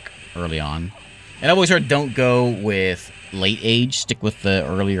to pick early on. And I've always heard don't go with late age. Stick with the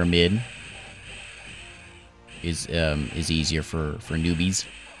early or mid. Is easier for newbies.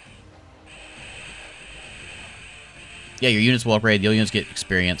 Yeah, your units will upgrade. The other units get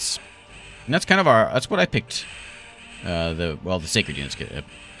experience. And that's kind of that's what I picked. The sacred units get an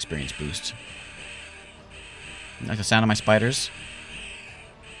experience boost. You like the sound of my spiders?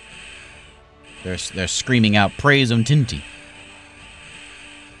 They're screaming out praise on Tinty.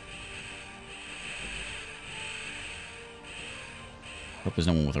 Hope there's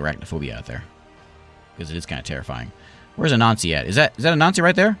no one with arachnophobia out there, because it is kind of terrifying. Where's Anansi at? Is that Anansi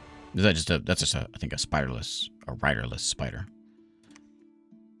right there? Is that just that's just I think a riderless spider.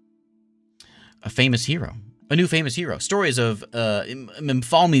 A famous hero. A new famous hero. Stories of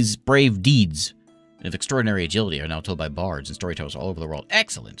Mfalmi's brave deeds and of extraordinary agility are now told by bards and storytellers all over the world.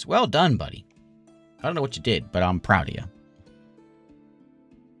 Excellent. Well done, buddy. I don't know what you did, but I'm proud of you.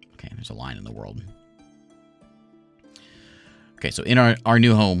 Okay, there's a line in the world. Okay, so in our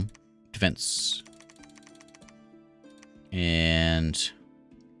new home, defense. And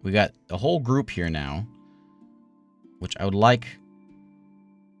we got a whole group here now, which I would like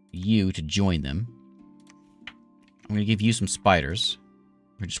you to join them. I'm going to give you some spiders.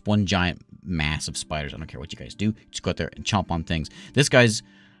 Or just one giant mass of spiders. I don't care what you guys do. Just go out there and chomp on things. This guy's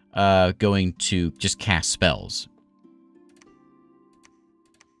going to just cast spells.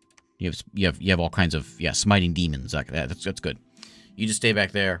 You have all kinds of smiting demons like that. That's good. You just stay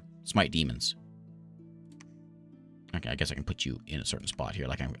back there, smite demons. Okay, I guess I can put you in a certain spot here.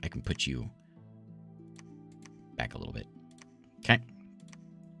 Like I can put you back a little bit. Okay.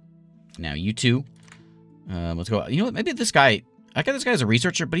 Now you two. Let's go. You know what? Maybe this guy. I got this guy as a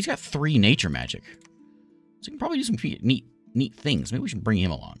researcher, but he's got 3 nature magic, so he can probably do some neat things. Maybe we should bring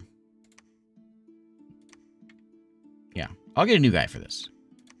him along. Yeah, I'll get a new guy for this.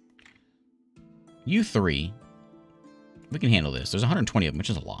 You 3. We can handle this. There's 120 of them, which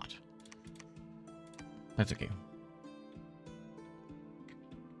is a lot. That's okay.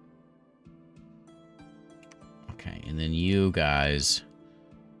 Okay, and then you guys,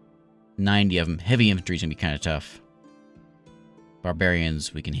 90 of them. Heavy infantry is going to be kind of tough.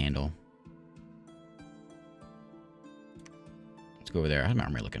 Barbarians we can handle. Let's go over there. How's my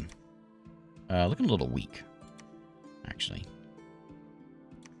army looking? Looking a little weak, actually.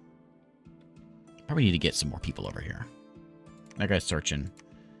 Probably need to get some more people over here. That guy's searching.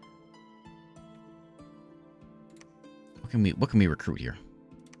 What can we recruit here?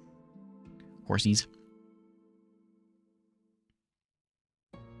 Horsies.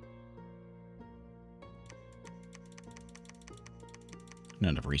 Not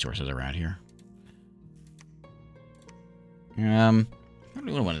enough resources around here. I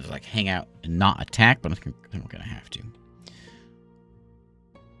really want to like hang out and not attack, but I think we're gonna have to.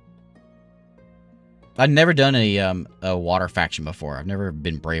 I've never done a water faction before. I've never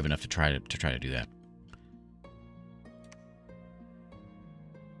been brave enough to try to do that.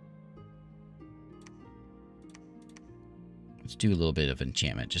 Let's do a little bit of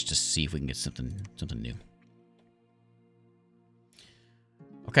enchantment just to see if we can get something new.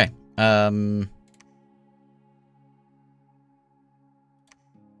 Okay.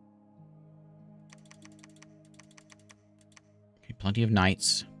 plenty of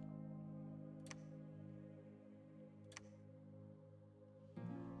knights.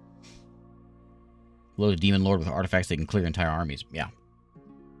 Load a demon lord with artifacts they can clear entire armies. Yeah.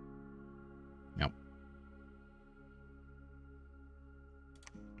 Yep.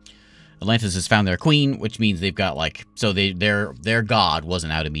 Atlantis has found their queen, which means they've got like their god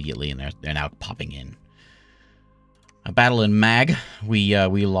wasn't out immediately, and they're now popping in. A battle in Mag. We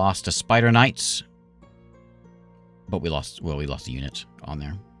lost a Spider Knight, but we lost a unit on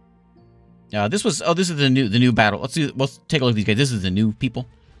there. This is the new battle. Let's take a look at these guys. This is the new people.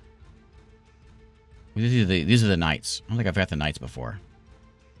 These are the knights. I don't think I've got the knights before.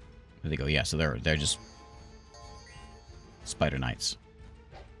 There they go. Yeah, so they're just Spider Knights.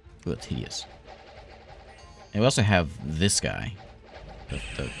 Ooh, it's hideous. And we also have this guy,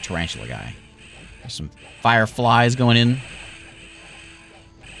 the tarantula guy. There's some fireflies going in.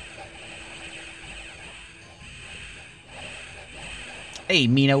 Hey,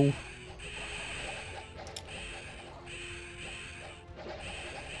 Mino.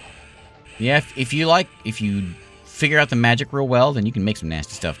 Yeah, if you figure out the magic real well, then you can make some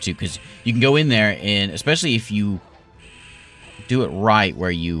nasty stuff too. Because you can go in there, and especially if you do it right, where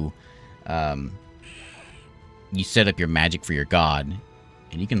you set up your magic for your god,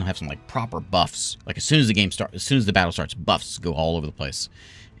 and you can have some like proper buffs. Like as soon as the battle starts, buffs go all over the place,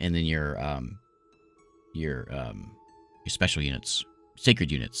 and then your special units,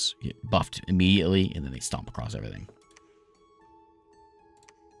 sacred units, get buffed immediately, and then they stomp across everything.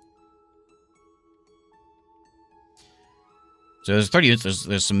 So there's 30 units.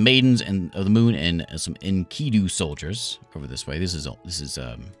 There's some maidens of the moon and some Enkidu soldiers over this way. This is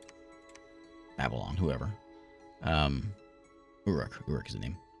Babylon, whoever. Uruk is the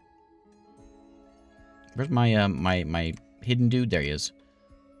name. Where's my my hidden dude? There he is.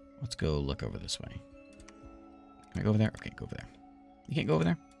 Let's go look over this way. Can I go over there? Okay, go over there. You can't go over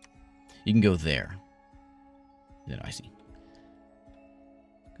there? You can go there. Then I see.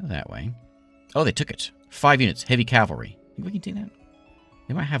 Go that way. Oh, they took it. 5 units, heavy cavalry. Think we can take that?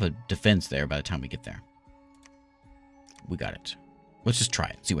 They might have a defense there by the time we get there. We got it. Let's just try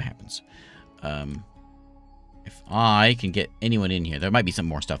it. See what happens. If I can get anyone in here, there might be some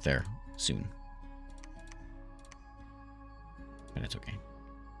more stuff there soon. But that's okay.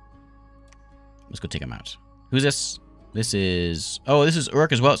 Let's go take them out. Who's this? This is... Oh, this is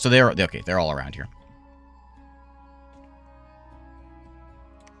Uruk as well. So they're okay. They're all around here.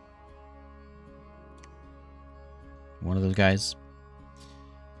 One of those guys.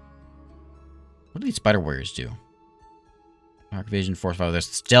 What do these spider warriors do? Dark vision, force fire. They're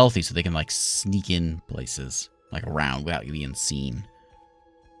stealthy, so they can like sneak in places, like around without being seen.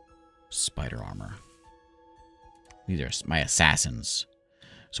 Spider armor. These are my assassins,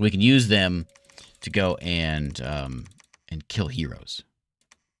 so we can use them to go and kill heroes.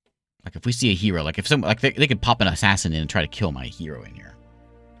 Like if we see a hero, like if some like they could pop an assassin in and try to kill my hero in here.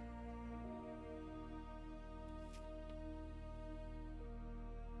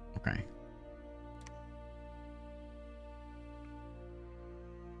 Okay.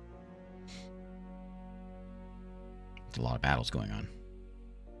 There's a lot of battles going on.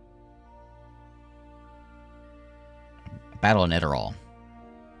 Battle in Eterall.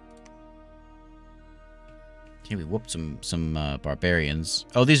 Okay, we whooped some barbarians.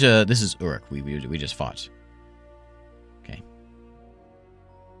 Oh, this is Uruk. We just fought. Okay.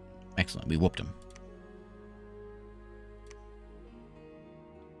 Excellent. We whooped him.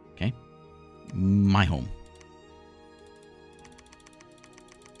 Okay. My home.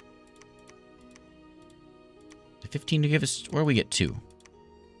 The 15 to give us... Where do we get 2?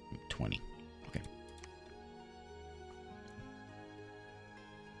 20. Okay.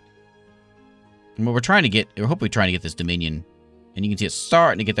 And what we're trying to get... We're hopefully trying to get this Dominion. And you can see it's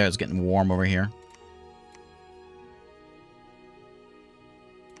starting to get there. It's getting warm over here.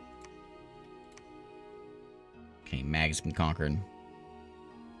 Okay, Mag's been conquered.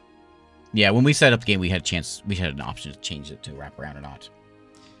 Yeah, when we set up the game, we had an option to change it to wrap around or not.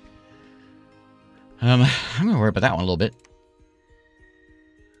 I'm gonna worry about that one a little bit.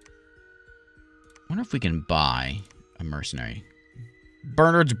 I wonder if we can buy a mercenary.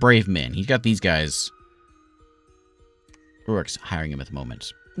 Bernard's Brave Men. He's got these guys. Uruk's hiring him at the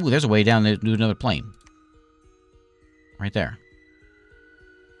moment. Ooh, there's a way down there to do another plane. Right there.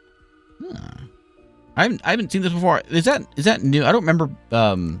 Huh. I haven't seen this before. Is that new? I don't remember.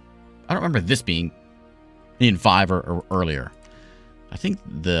 I don't remember this being in 5 or earlier. I think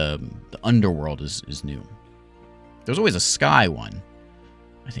the underworld is new. There's always a sky one,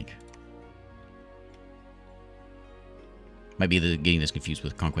 I think. Might be getting this confused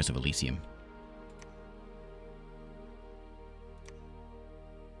with Conquest of Elysium.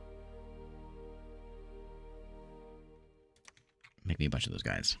 Make me a bunch of those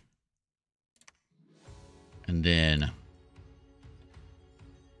guys. And then...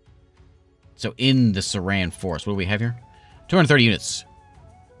 So in the Saran Forest, what do we have here? 230 units.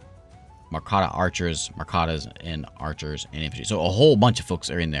 Marcata archers, Marcatas, and archers, and infantry. So a whole bunch of folks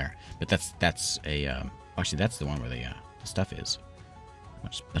are in there. But that's a... actually, that's the one where the stuff is.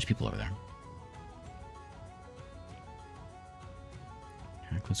 Bunch of people over there.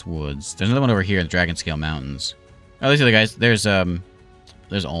 Reckless Woods. There's another one over here in the Dragonscale Mountains. Oh, there's the other guys. There's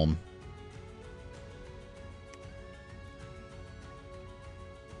Ulm.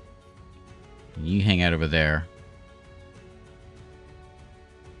 You hang out over there.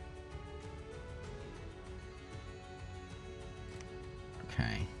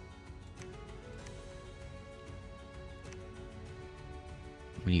 Okay.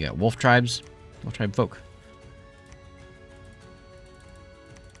 What do you got? Wolf tribes? Wolf tribe folk.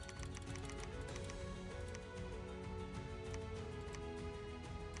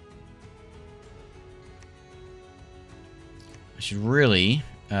 I should really...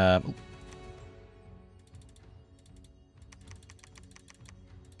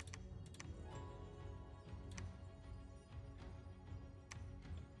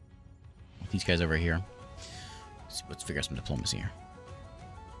 these guys over here. Let's figure out some diplomacy here.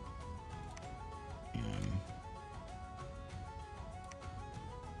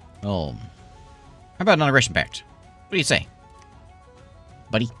 Oh. How about a non-aggression pact? What do you say?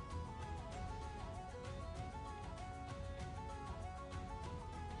 Buddy?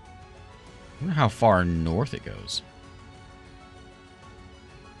 I wonder how far north it goes.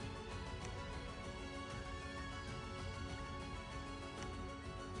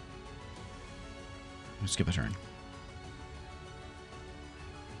 Let's skip a turn.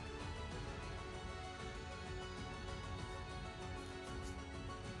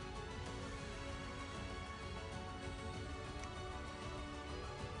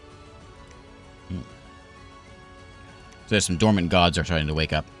 So there's some dormant gods are starting to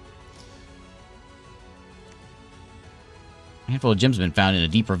wake up. A handful of gems have been found in a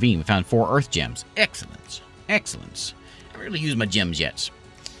deep ravine. We found 4 earth gems. Excellent. Excellent. I haven't really used my gems yet.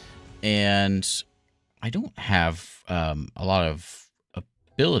 And I don't have a lot of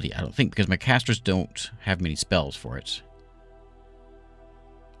ability, I don't think, because my casters don't have many spells for it.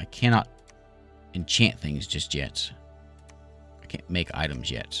 I cannot enchant things just yet. I can't make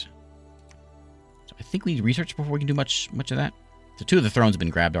items yet. So I think we need research before we can do much of that. So 2 of the thrones have been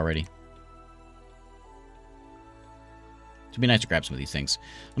grabbed already. It'd be nice to grab some of these things.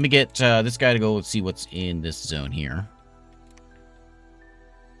 Let me get this guy to go see what's in this zone here.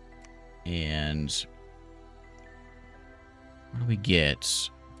 And what do we get?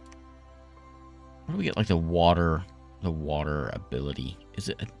 What do we get? Like the water ability. Is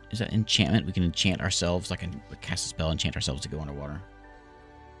that enchantment? We can enchant ourselves. Like cast a spell, enchant ourselves to go underwater.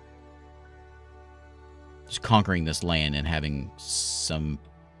 Just conquering this land and having some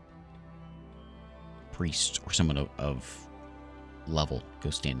priest or someone of level go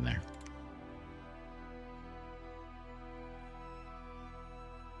standing there.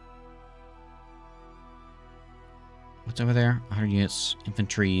 What's over there? 100 units,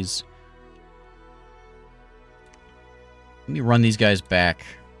 infantries. Let me run these guys back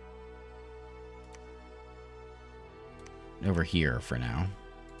over here for now.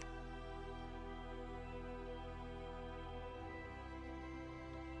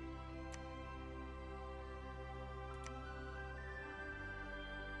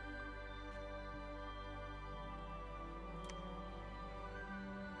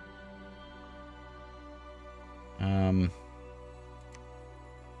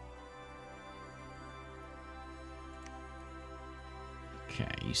 Okay,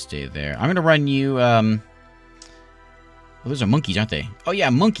 you stay there. I'm gonna run you, well, those are monkeys, aren't they? Oh, yeah,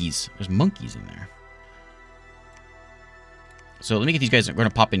 monkeys. There's monkeys in there. So let me get these guys. We're gonna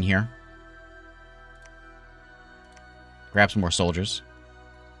pop in here. Grab some more soldiers.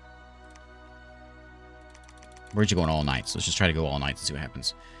 We're just going all night, so let's just try to go all night and see what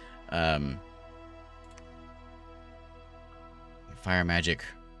happens. Fire magic.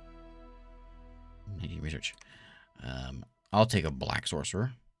 I need research. I'll take a black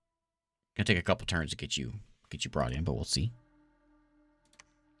sorcerer. Gonna take a couple turns to get you brought in, but we'll see.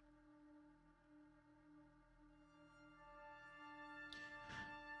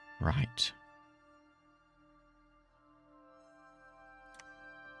 Right.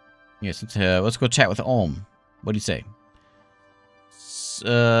 Yes, let's go chat with Ulm. What do you say?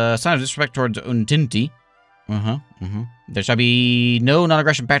 Sign of disrespect towards Untinti. There shall be no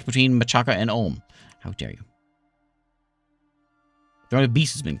non-aggression pact between Machaka and Ulm. How dare you? Throne of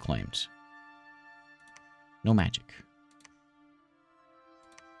Beasts has been claimed. No magic.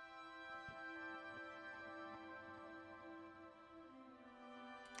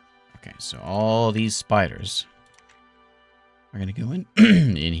 Okay, so all these spiders are going to go in,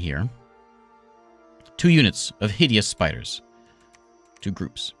 in here. 2 units of hideous spiders. 2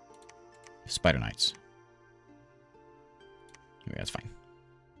 groups of spider knights. Okay, that's fine.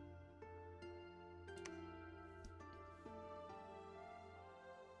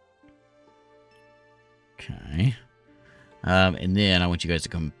 Okay. And then I want you guys to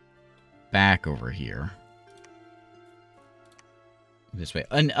come back over here. This way.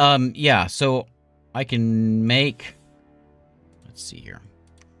 And, yeah, so I can make... Let's see here.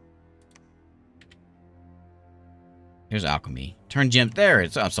 Here's alchemy. Turn gems. There,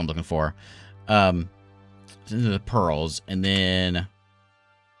 it's that's what I'm looking for. Into the pearls, and then...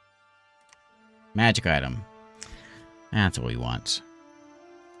 Magic item. That's what we want.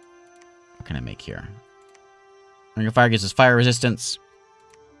 What can I make here? Ring of Fire gives us fire resistance.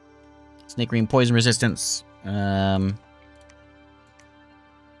 Snake Green poison resistance. Wolf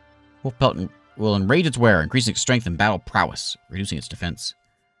Pelt will enrage its wearer, increasing its strength and battle prowess, reducing its defense.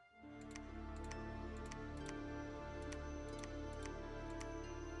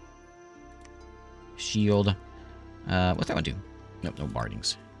 Shield. What's that one do? Nope, no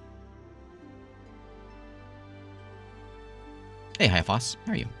bardings. Hey, Hyphos.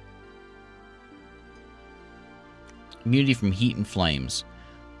 How are you? Immunity from heat and flames.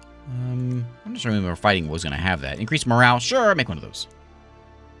 I'm just remember fighting was going to have that. Increase morale. Sure, make one of those.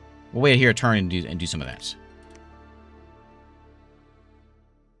 We'll wait here a turn and do some of that.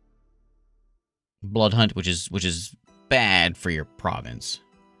 Blood Hunt, which is bad for your province.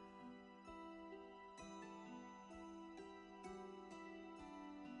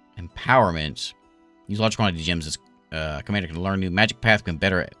 Empowerment. Use large quantity of gems as commander can learn new magic path, can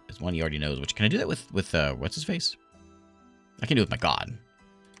better it as one he already knows. Which can I do that with what's his face? I can do it with my god.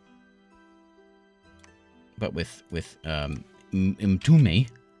 But with Mtume,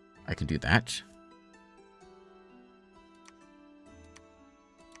 I can do that.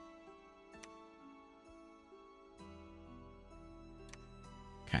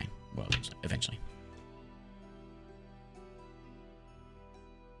 Okay, well, eventually.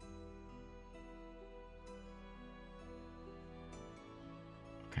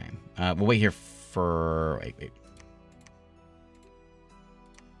 Okay, we'll wait here for... Wait.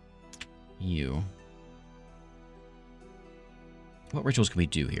 You. What rituals can we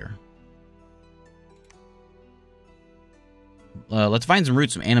do here? Let's find some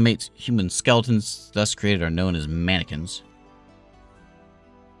roots and animate human skeletons, thus created are known as mannequins.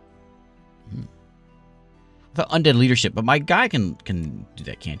 The undead leadership, but my guy can do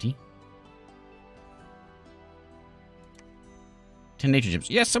that, can't he? 10 nature gems.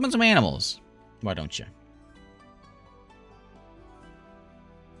 Yes, summon some animals. Why don't you?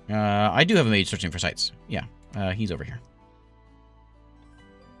 I do have a mage searching for sites. Yeah, he's over here.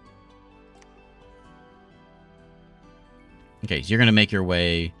 Okay, so you're going to make your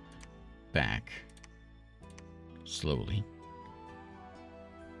way back. Slowly.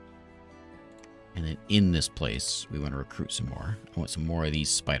 And then in this place, we want to recruit some more. I want some more of these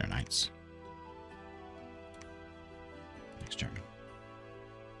spider knights. Next turn.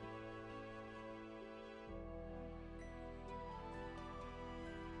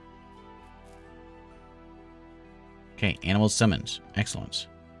 Okay, animals summoned. Excellent.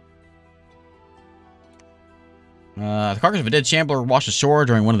 The carcass of a dead shambler washed ashore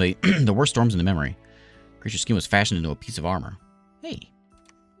during one of the the worst storms in the memory. Creature's skin was fashioned into a piece of armor. Hey,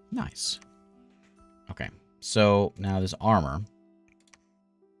 nice. Okay, so now this armor.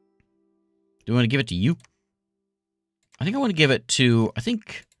 Do I want to give it to you? I think I want to give it to...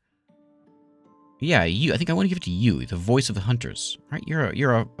 Yeah, you. I think I want to give it to you, the voice of the hunters. Right? You're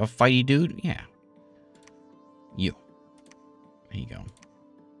a fighty dude? Yeah. You. There you go.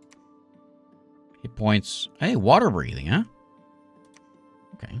 Hit points. Hey, water breathing, huh?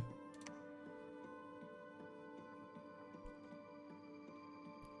 Okay.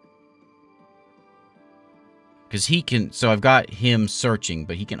 Because he can... So I've got him searching,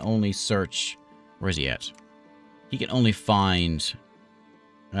 but he can only search... Where is he at? He can only find...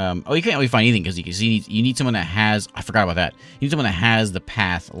 oh, you can't really find anything because you need someone that has... I forgot about that. You need someone that has the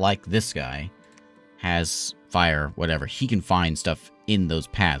path like this guy. Has fire, whatever. He can find stuff in those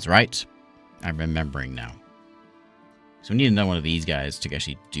paths, right? I'm remembering now. So we need another one of these guys to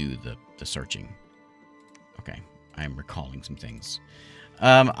actually do the searching. Okay, I'm recalling some things.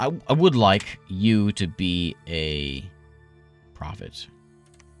 I would like you to be a prophet.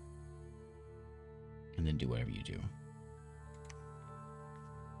 And then do whatever you do.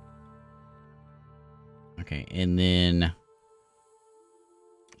 Okay, and then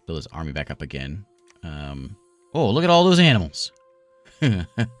build this army back up again. Oh, look at all those animals.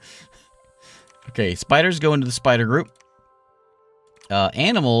 Okay, spiders go into the spider group.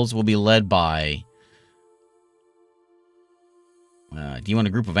 Animals will be led by... do you want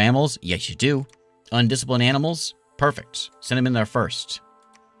a group of animals? Yes, you do. Undisciplined animals? Perfect. Send them in there first.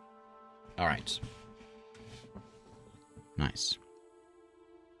 Alright. Nice.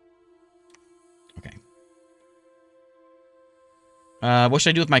 Okay. What should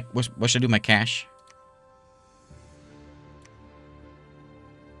I do with my what should I do with my cash?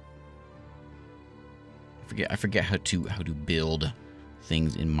 I forget how to build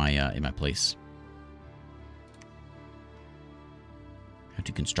things in my place. How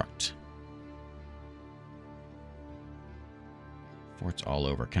to construct. Forts all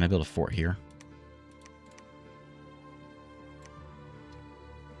over. Can I build a fort here?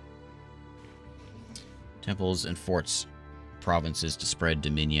 Temples and forts, provinces to spread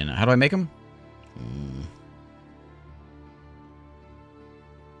dominion. How do I make them?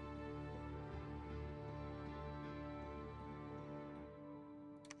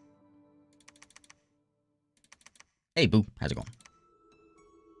 Hey, Boo. How's it going?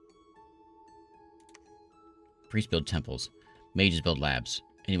 Priests build temples. Mages build labs.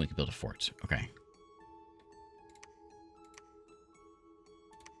 Anyone can build a fort. Okay.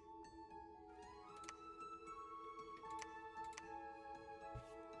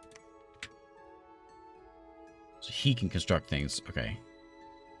 So he can construct things. Okay.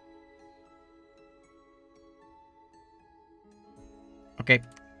 Okay.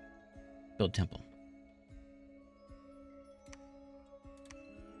 Build temple.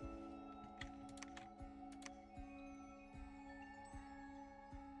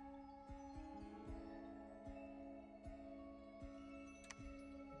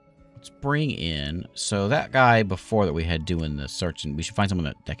 Let's bring in... So that guy before that we had doing the search, and we should find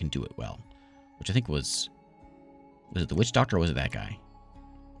someone that can do it well. Which I think was... Was it the Witch Doctor or was it that guy?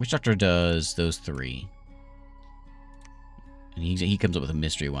 Witch Doctor does those three. And he comes up with a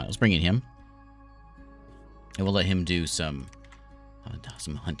mystery one. Let's bring in him. And we'll let him do some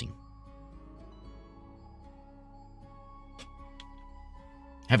hunting.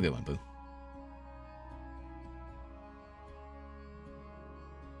 Have a good one, Boo.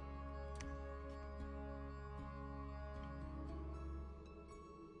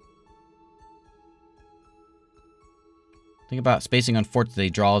 Think about spacing on forts. They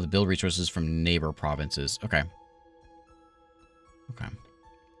draw the build resources from neighbor provinces. Okay. Okay.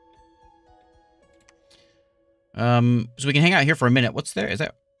 So we can hang out here for a minute. What's there? Is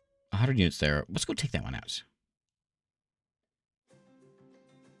that 100 units there? Let's go take that one out.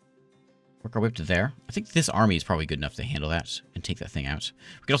 Work our way up to there. I think this army is probably good enough to handle that and take that thing out.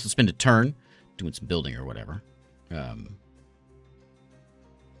 We could also spend a turn doing some building or whatever. What am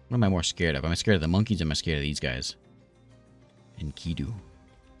I more scared of? Am I scared of the monkeys or am I scared of these guys? And Kidu.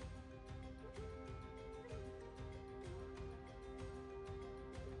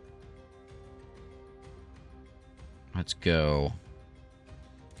 Let's go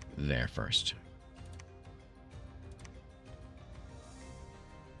there first.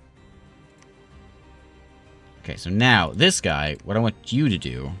 Okay, so now this guy, what I want you to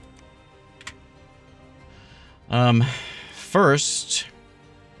do. First,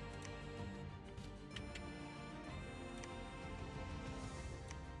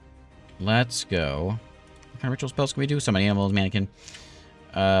 let's go. What kind of ritual spells can we do? Summon animals, mannequin.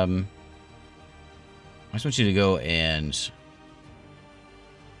 I just want you to go and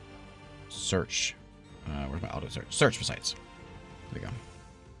search. Where's my auto search? Search for sites. There we go.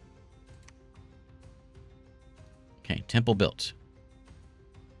 Okay, temple built.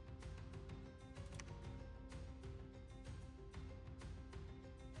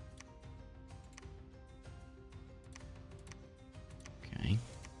 Okay.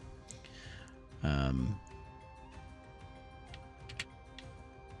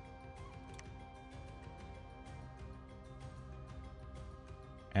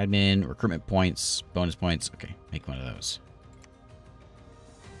 Admin, recruitment points, bonus points. Okay, make one of those.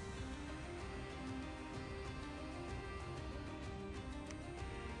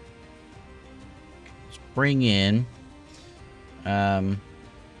 Let's bring in... I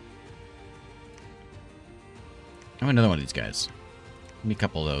want another one of these guys. Give me a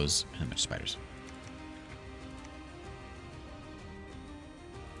couple of those and a bunch of spiders.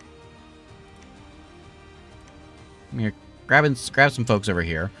 Come here. Grab some folks over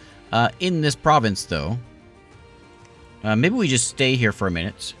here. In this province, though, maybe we just stay here for a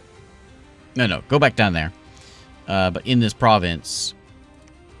minute. No, go back down there. But in this province,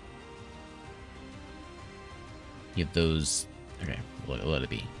 you have those. Okay, we'll let it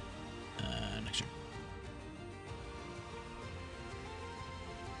be. Next year.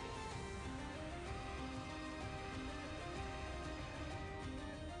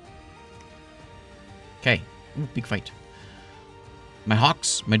 Okay. Ooh, big fight. My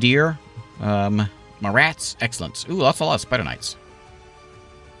hawks, my deer, my rats. Excellent. Ooh, that's a lot of spider knights.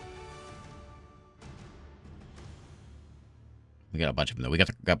 We got a bunch of them, though. We got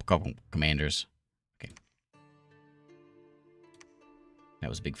a couple commanders. Okay. That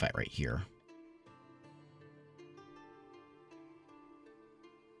was a big fight right here.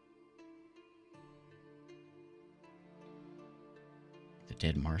 The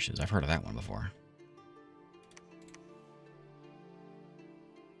Dead Marshes. I've heard of that one before.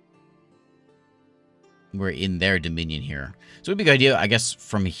 We're in their dominion here. So it would be a good idea, I guess,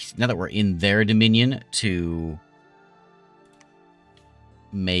 from now that we're in their dominion, to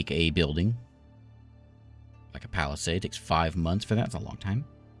make a building. Like a palisade. It takes 5 months for that. That's a long time.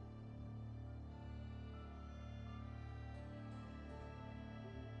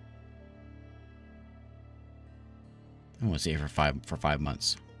 I want to stay here for 5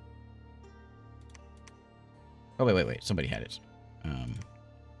 months. Oh, wait. Somebody had it.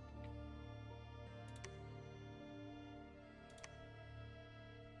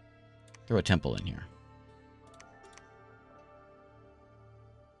 Throw a temple in here.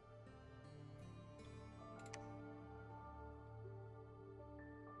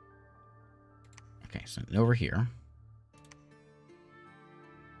 Okay, so over here.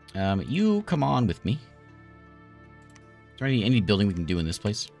 You come on with me. Is there any building we can do in this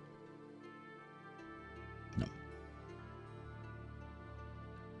place? No.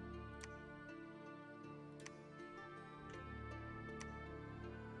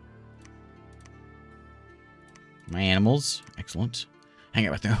 My animals. Excellent. Hang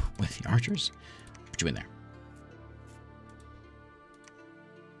out with the archers. Put you in there.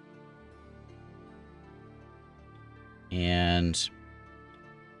 And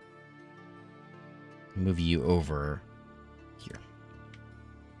move you over here.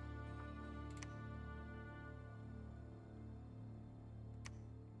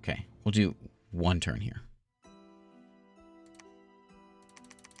 Okay, we'll do 1 turn here.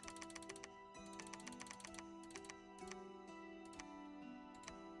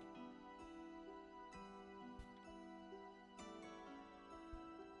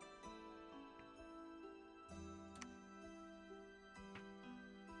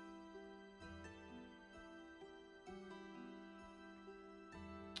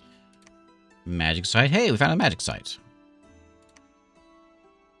 Magic site. Hey, we found a magic site.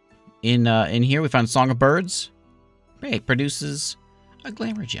 In here, we found Song of Birds. Hey, it produces a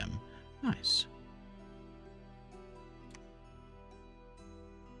glamour gem. Nice.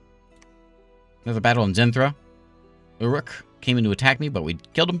 Another battle in Zenthra. Uruk came in to attack me, but we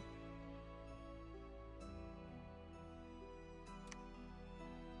killed him.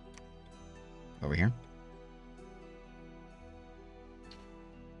 Over here.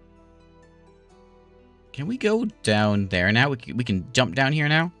 Can we go down there now? We can jump down here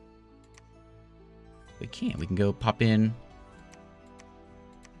now? We can. We can go pop in.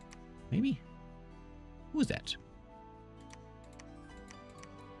 Maybe? Who was that?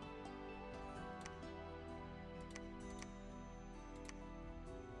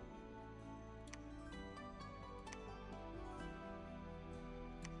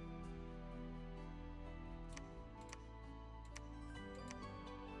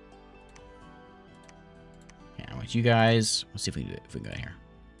 You guys. Let's see if we can do it. If we can go here.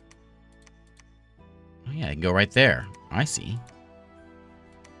 Oh yeah, I can go right there. I see.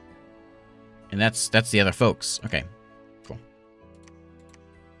 And that's the other folks. Okay, cool.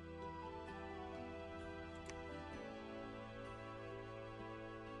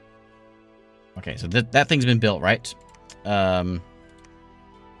 Okay, so that thing's been built, right?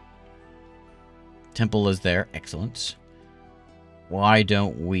 Temple is there. Excellent. Why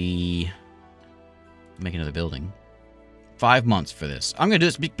don't we make another building? 5 months for this. I'm going to do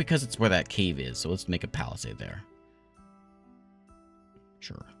this because it's where that cave is. So let's make a palisade there.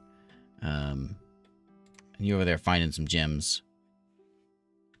 Sure. And you over there finding some gems.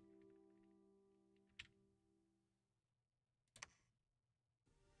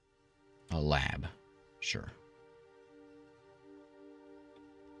 A lab. Sure.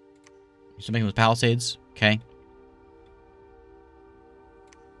 You still making those palisades? Okay.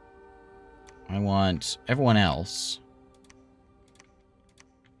 I want everyone else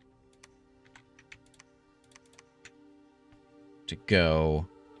to go,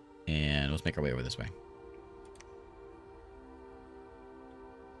 and let's make our way over this way.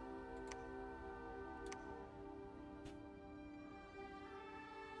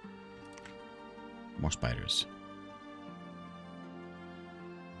 More spiders.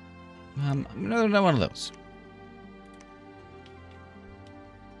 Another one of those.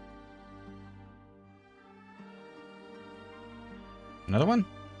 Another one?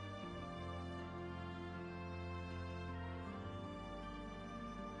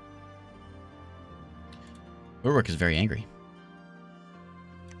 Uruk is very angry.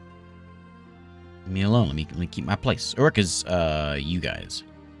 Leave me alone. Let me keep my place. Uruk is, you guys.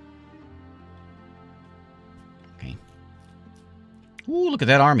 Okay. Ooh, look at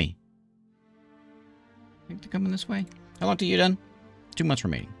that army. Think they're coming this way? How long till you done? 2 months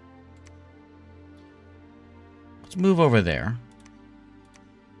remaining. Let's move over there.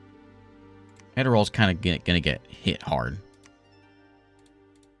 Adderall's kind of gonna get hit hard.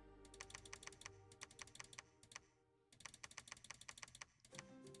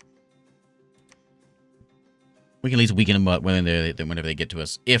 We can at least weaken them up whenever they get to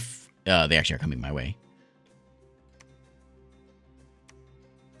us, if they actually are coming my way.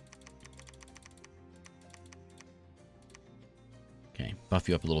 Okay, buff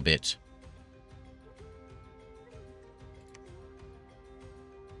you up a little bit.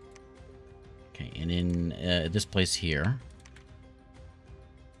 Okay, and in this place here.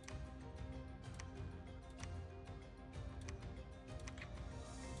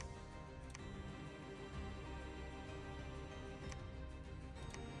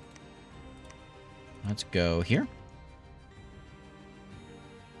 Let's go here.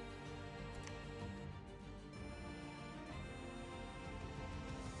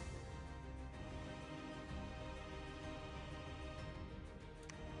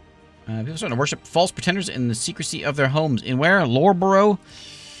 People are starting to worship false pretenders in the secrecy of their homes. In where? Loreborough?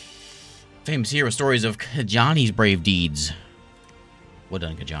 Famous hero stories of Kajani's brave deeds. Well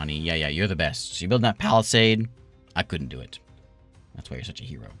done, Kajani. Yeah, you're the best. So you're building that palisade. I couldn't do it. That's why you're such a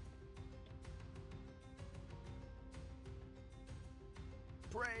hero.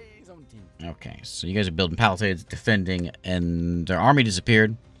 Okay, so you guys are building palisades, defending, and their army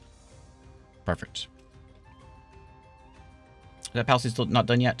disappeared. Perfect. Is that palisade still not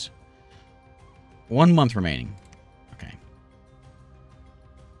done yet? 1 month remaining. Okay.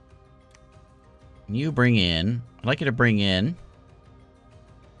 You bring in... I'd like you to bring in...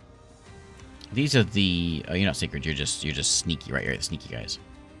 These are the... Oh, you're not secret. You're just sneaky, right? You're the sneaky guys.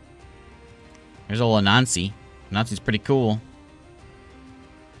 There's old Anansi. Anansi's pretty cool.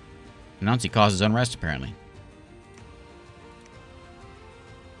 Anansi causes unrest, apparently.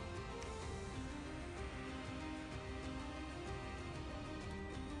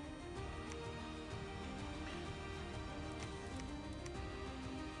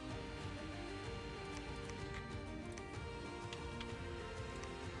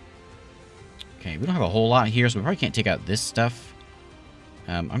 Okay, we don't have a whole lot here, so we probably can't take out this stuff.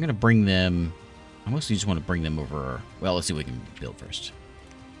 I'm going to bring them... I mostly just want to bring them over... Well, let's see what we can build first.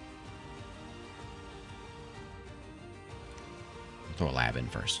 Throw a lab in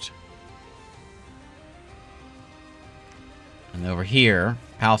first. And over here,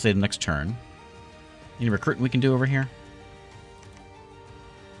 palisade next turn. Any recruiting we can do over here?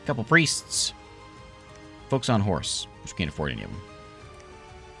 A couple priests. Folks on horse, which we can't afford any of them.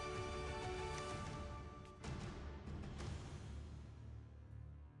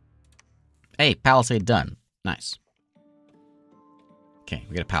 Hey, palisade done. Nice. Okay,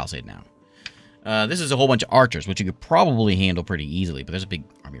 we got a palisade now. This is a whole bunch of archers, which you could probably handle pretty easily, but there's a big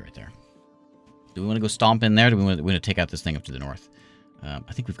army right there. Do we want to go stomp in there? Do we want to take out this thing up to the north? I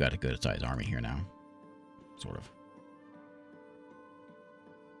think we've got a good-sized army here now. Sort of.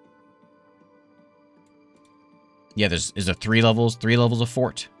 Yeah, is there 3 levels? 3 levels of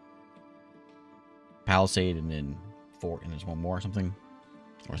fort? Palisade and then fort, and there's one more or something?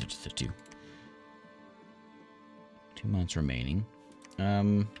 Or is it just the 2? 2 months remaining.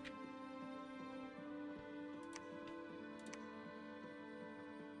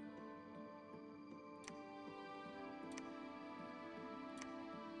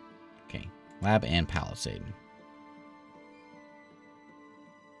 Okay, lab and palisade.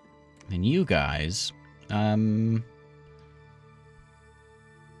 And you guys,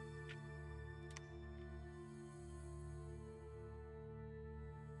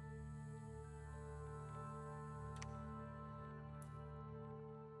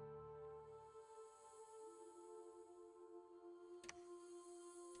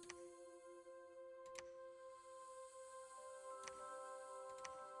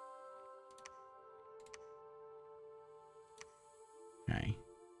 okay.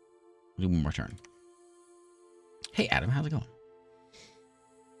 We'll do one more turn. Hey, Adam, how's it going?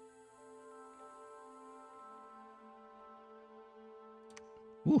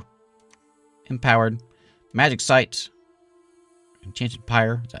 Ooh. Empowered. Magic sight. Enchanted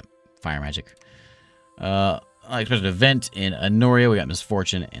pyre. Is that fire magic? Unexpected event in Anoria. We got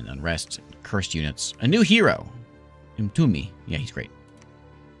misfortune and unrest. Cursed units. A new hero. Mtumi. Yeah, he's great.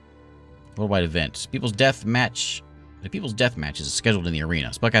 Worldwide event. People's death match. The People's Death Match is scheduled in the arena.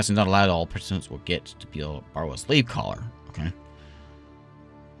 Spellcasting is not allowed. All participants will get to borrow a slave collar. Okay.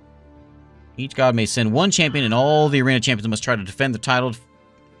 Each god may send one champion, and all the arena champions must try to defend the title,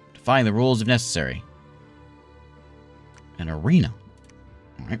 defying the rules if necessary. An arena.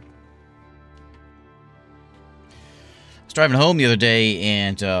 Alright. I was driving home the other day,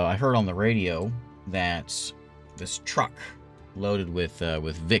 and I heard on the radio that this truck loaded with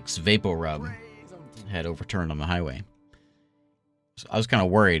Vicks Vapor Rub had overturned on the highway. So I was kind of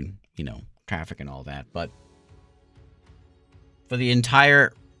worried, you know, traffic and all that, but for the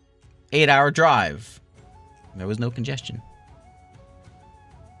entire 8-hour drive, there was no congestion.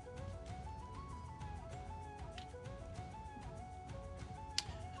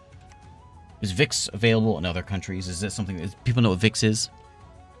 Is Vicks available in other countries? Is that something that people know what Vicks is?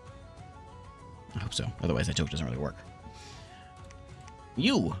 I hope so. Otherwise, that joke doesn't really work.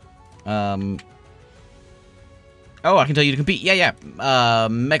 You. Oh, I can tell you to compete. Yeah.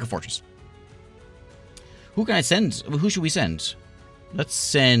 Mega Fortress. Who can I send? Who should we send? Let's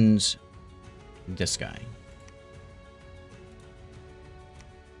send this guy.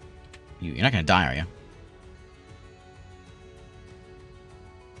 You're not going to die, are you?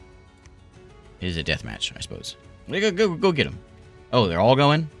 It is a death match, I suppose. Go get him. Oh, they're all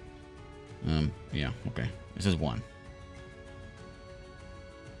going? Yeah, okay. This is one.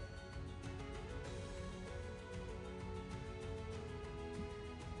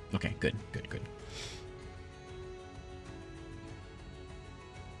 Okay, good.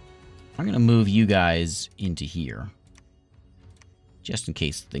 I'm gonna move you guys into here, just in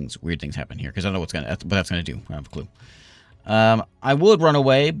case weird things happen here, because I don't know what that's gonna do. I don't have a clue. I would run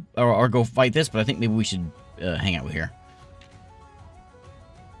away or go fight this, but I think maybe we should hang out here.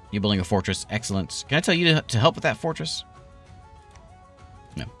 You're building a fortress. Excellent. Can I tell you to help with that fortress?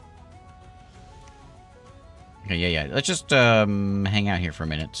 No. Okay, yeah. Let's just hang out here for a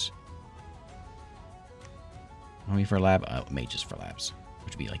minute. Army for lab? Oh, mages for labs.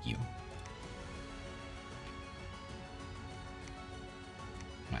 Which would be like you.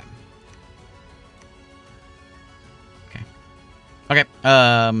 Okay. Get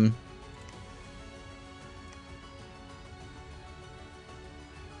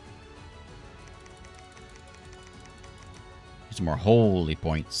some more holy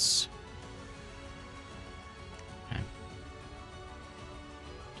points. Okay.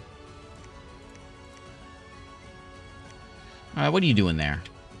 What are you doing there?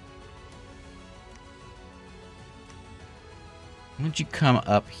 Why don't you come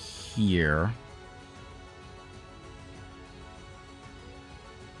up here?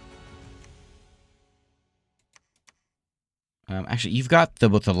 Actually, you've got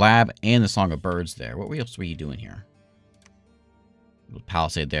both the lab and the Song of Birds there. What else were you doing here? Little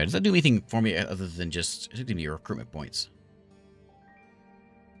palisade there. Does that do anything for me other than just... It's give me your recruitment points.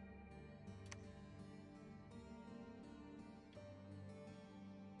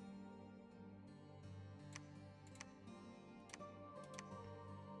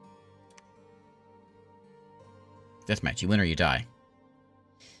 Deathmatch. You win or you die.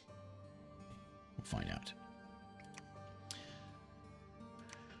 We'll find out.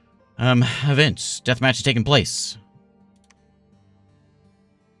 Events. Deathmatch has taken place.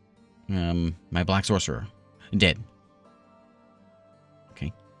 My Black Sorcerer. Dead.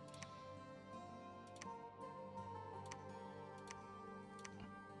 Okay.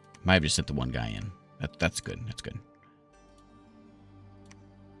 Might have just sent the one guy in. That's good. That's good.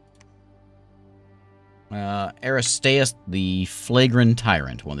 Aristeus, the Flagrant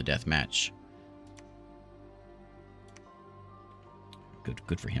Tyrant, won the death match.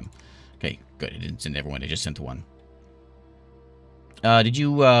 Good for him. Okay, good. It didn't send everyone. It just sent the one. Did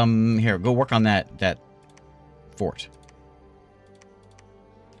you, here, go work on that fort.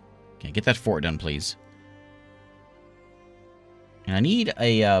 Okay, get that fort done, please. And I need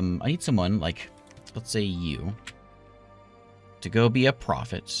I need someone, like, let's say you, to go be a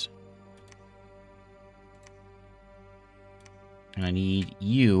prophet. And I need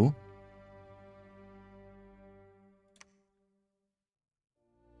you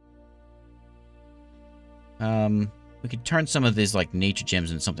we could turn some of these, like, nature gems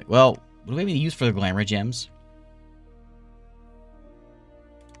into something. Well, what do we have to use for the glamour gems?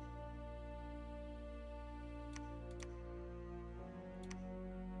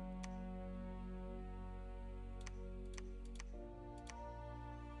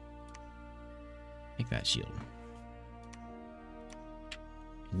 Make that shield.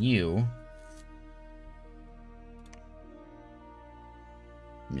 And you...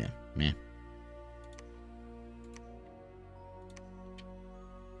 Yeah, meh.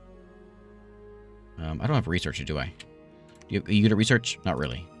 I don't have a researcher, do I? Are you good at research? Not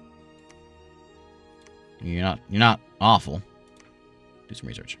really. You're not awful. Do some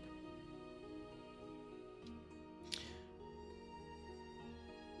research.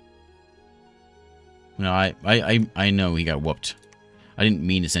 No, I know he got whooped. I didn't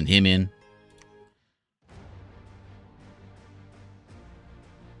mean to send him in.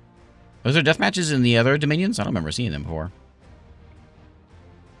 Was there death matches in the other dominions? I don't remember seeing them before.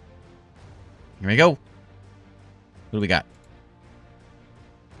 Here we go. What do we got?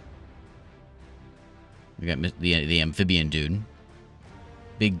 We got the amphibian dude.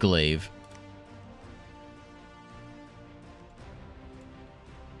 Big glaive.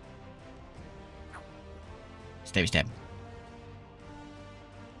 Stabby stab.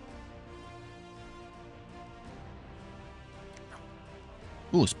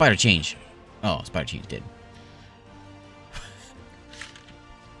 Ooh, spider change. Oh, spider change did.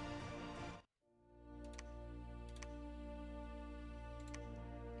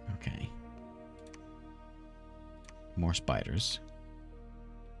 Okay. More spiders.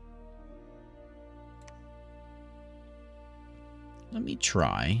 Let me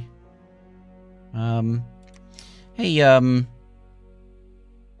try. Hey,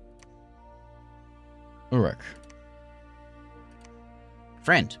 Uruk.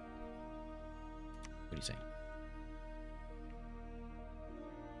 Friend. What do you say?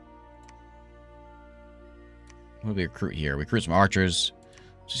 What do we recruit here? Recruit some archers.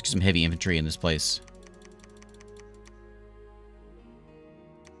 Just get some heavy infantry in this place.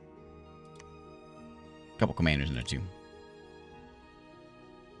 A couple commanders in there, too.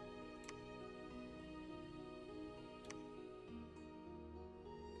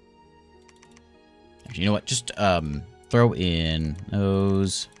 Actually, you know what? Just, throw in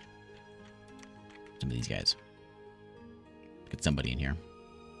those... some of these guys. Get somebody in here.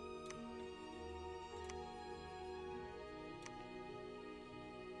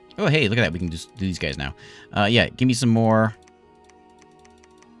 Oh, hey, look at that. We can just do these guys now. Yeah, give me some more...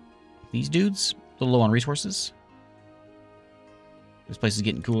 these dudes. A little low on resources. This place is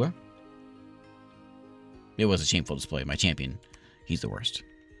getting cooler. It was a shameful display. My champion, he's the worst.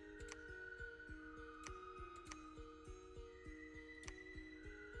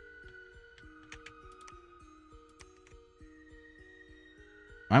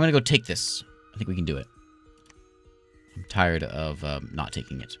 I'm going to go take this. I think we can do it. I'm tired of not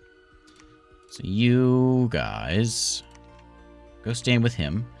taking it. So you guys go stand with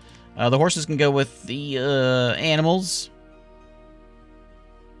him. The horses can go with the animals.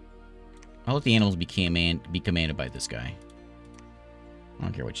 I'll let the animals be commanded by this guy. I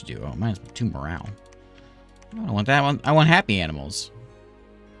don't care what you do. Oh, mine's too morale. I don't want that one. I want happy animals.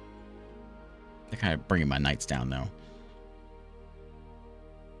 They're kind of bringing my knights down, though.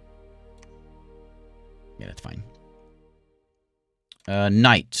 Yeah, that's fine.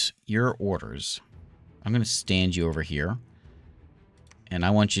 Knight, your orders. I'm going to stand you over here. And I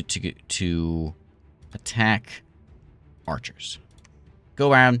want you to attack archers.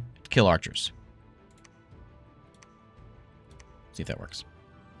 Go around, kill archers. See if that works.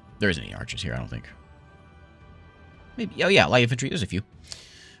 There isn't any archers here, I don't think. Maybe. Oh, yeah, light infantry. There's a few.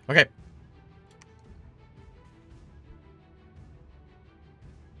 Okay.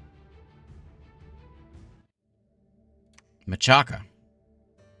 Machaka.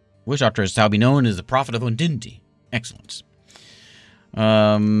 Wish Doctor shall be known as the prophet of Undinti. Excellent.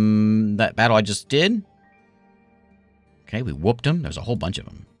 That battle I just did. Okay, we whooped them. There's a whole bunch of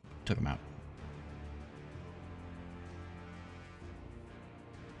them. Took them out.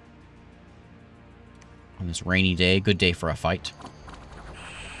 On this rainy day, good day for a fight.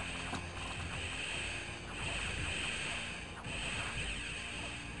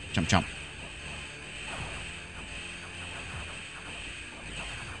 Chomp chomp.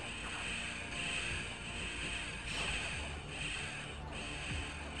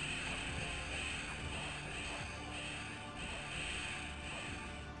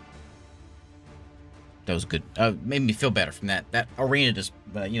 That was good. Made me feel better from that. That arena just,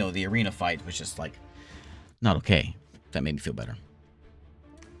 you know, the arena fight was just like not okay. That made me feel better.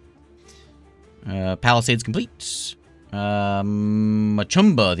 Palisades complete.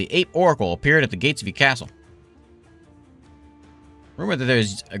 Machumba, the ape oracle, appeared at the gates of your castle. Rumor that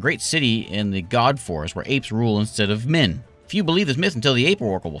there's a great city in the God Forest where apes rule instead of men. Few believe this myth until the ape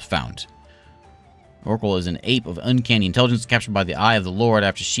oracle was found. Oracle is an ape of uncanny intelligence captured by the eye of the Lord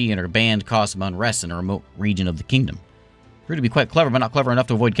after she and her band caused some unrest in a remote region of the kingdom. Proved to be quite clever, but not clever enough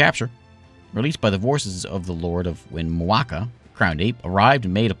to avoid capture. Released by the voices of the Lord of when Mwaka, crowned ape, arrived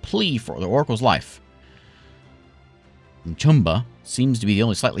and made a plea for the Oracle's life. Mchumba seems to be the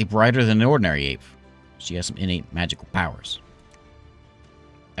only slightly brighter than an ordinary ape. She has some innate magical powers.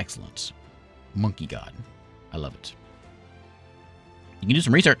 Excellent. Monkey god. I love it. You can do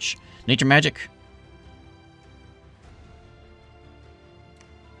some research. Nature magic.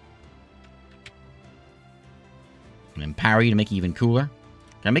 And empower you to make you even cooler.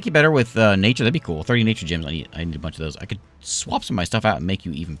 Can I make you better with nature? That'd be cool. 30 nature gems. I need a bunch of those. I could swap some of my stuff out and make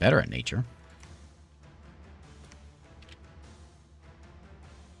you even better at nature.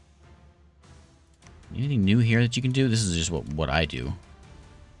 Anything new here that you can do? This is just what I do.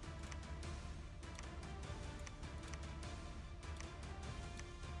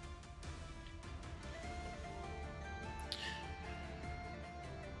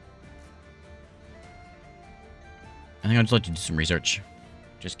 I think I'll just let you do some research.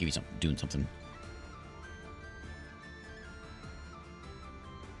 Just give you some doing something.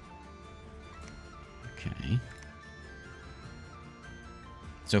 Okay.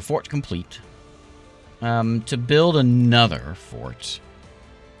 So fort complete. To build another fort.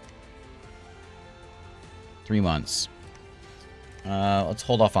 3 months. Let's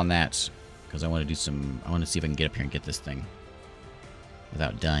hold off on that because I want to do some. I want to see if I can get up here and get this thing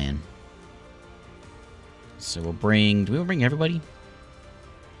without dying. So we'll bring. Do we bring everybody? I'm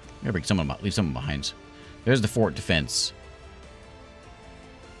gonna bring someone. Leave someone behind. There's the fort defense.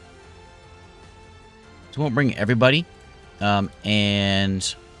 So we won't bring everybody.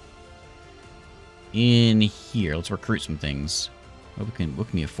 And in here, let's recruit some things. What can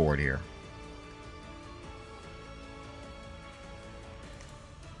we afford here?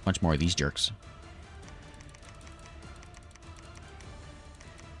 Bunch more of these jerks.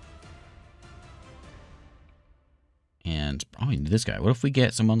 And oh, this guy. What if we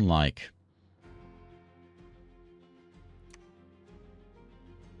get someone like?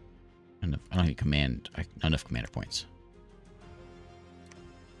 I don't have command. Not enough commander points.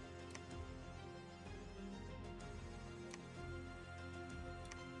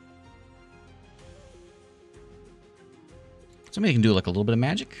 Somebody can do like a little bit of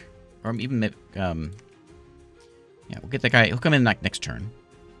magic, or even yeah, we'll get that guy. He'll come in like next turn,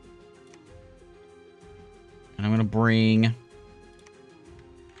 and I'm gonna bring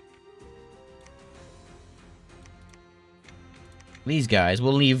these guys.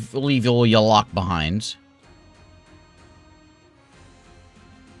 We'll leave old Yalak behind.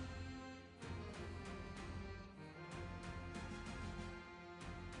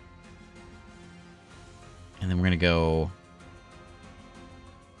 And then we're gonna go.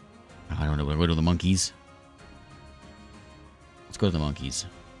 I don't know. We'll go to the monkeys. Let's go to the monkeys.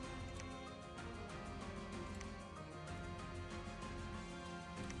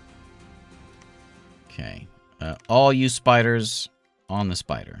 Okay. All you spiders on the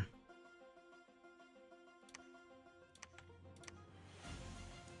spider.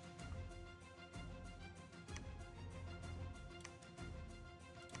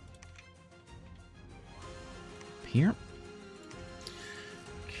 Here.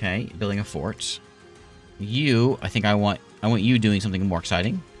 Okay, building a fort. You, I think I want you doing something more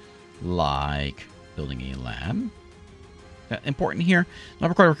exciting, like building a lab. That important here. Not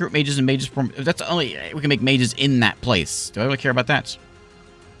required to recruit mages and mages from. That's only we can make mages in that place. Do I really care about that?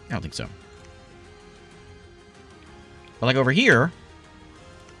 I don't think so. But like over here,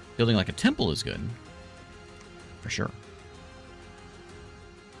 building like a temple is good, for sure.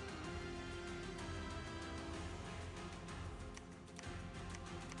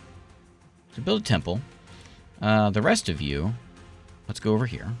 To build a temple, the rest of you, let's go over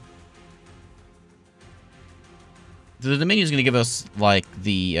here. The Dominion is going to give us like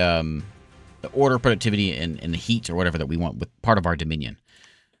the order, productivity, and the heat or whatever that we want with part of our Dominion,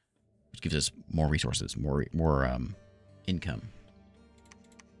 which gives us more resources, more income.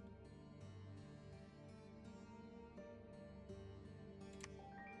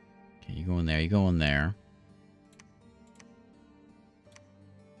 Okay, you go in there. You go in there.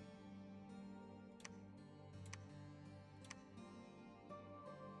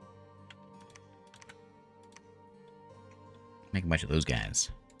 Make a bunch of those guys.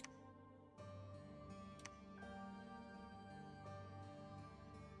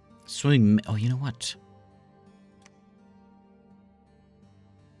 Swimming. Oh, you know what?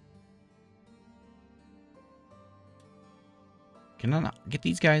 Can I not get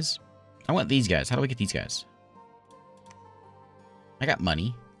these guys? I want these guys. How do I get these guys? I got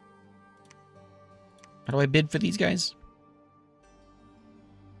money. How do I bid for these guys?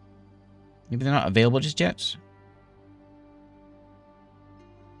 Maybe they're not available just yet.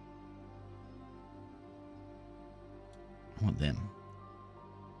 I want them.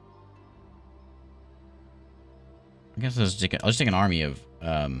 I guess I'll just take an army of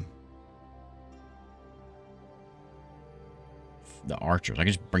the archers. I can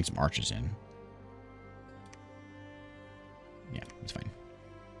just bring some archers in. Yeah, it's fine.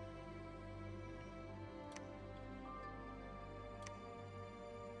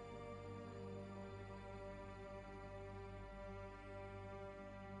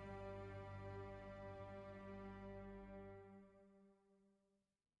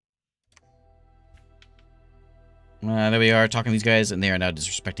 There we are, talking to these guys, and they are now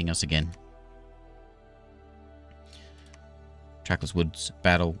disrespecting us again. Trackless Woods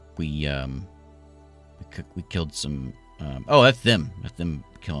battle. We killed some. Oh, that's them. That's them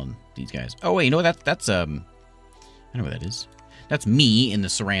killing these guys. Oh wait, you know what? That's I know what that is. That's me in the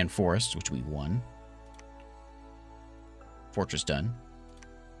Saran Forest, which we won. Fortress done.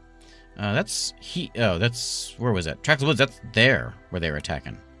 That's where was that? Trackless Woods. That's there where they were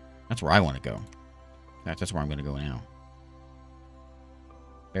attacking. That's where I want to go. That's where I'm going to go now.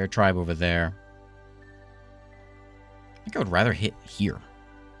 Bear tribe over there. I think I would rather hit here.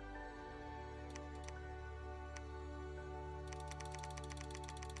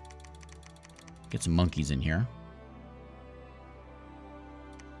 Get some monkeys in here.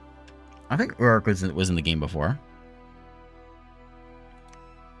 I think Uruk was in the game before.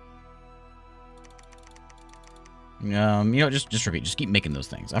 You know, just repeat. Just keep making those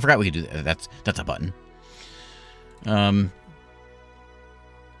things. I forgot we could do that. That's a button.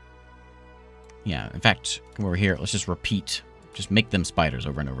 Yeah, in fact, come over here. Let's just repeat. Just make them spiders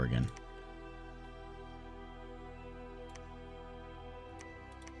over and over again.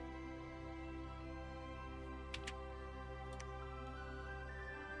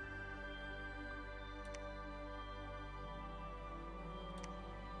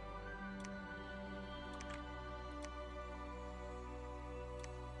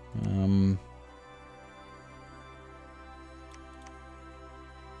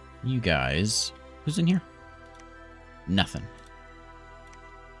 You guys... Who's in here? Nothing.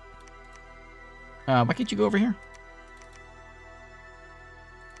 Why can't you go over here?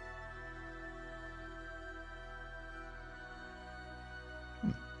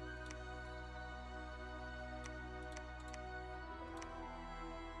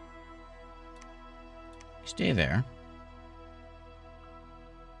 Stay there.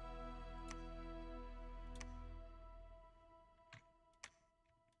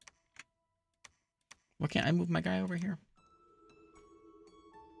 Why can't I move my guy over here?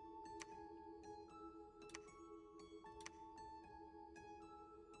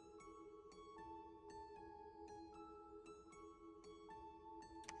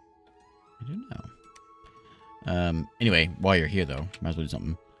 I don't know. Anyway, while you're here, though, might as well do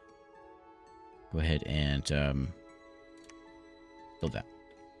something. Go ahead and build that.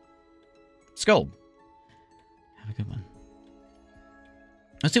 Skull. Have a good one.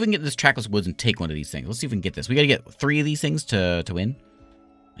 Let's see if we can get this Trackless Woods and take one of these things. Let's see if we can get this. We got to get 3 of these things to win.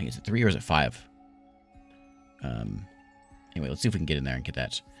 I think, is it 3 or is it 5? Anyway, let's see if we can get in there and get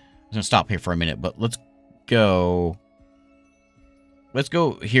that. I'm going to stop here for a minute, but let's go... Let's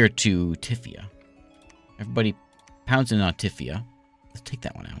go here to Tifia. Everybody pounds in on Tifia. Let's take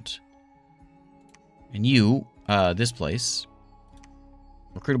that one out. And you, this place.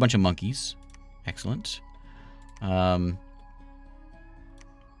 Recruit a bunch of monkeys. Excellent. We have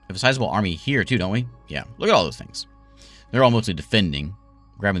a sizable army here, too, don't we? Yeah. Look at all those things. They're all mostly defending.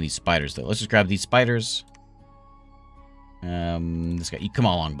 Grabbing these spiders, though. Let's just grab these spiders. This guy. You come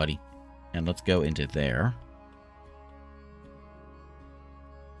along, buddy. And let's go into there.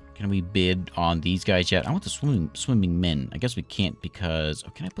 Can we bid on these guys yet? I want the swimming men. I guess we can't because... Oh,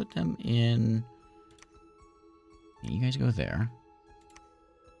 can I put them in... Yeah, you guys go there.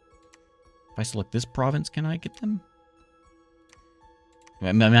 If I select this province, can I get them?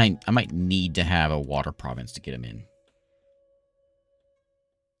 I might need to have a water province to get them in.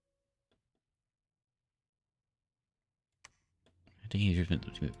 I think he's been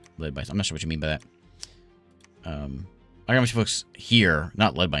led by... I'm not sure what you mean by that. I got a bunch of folks here,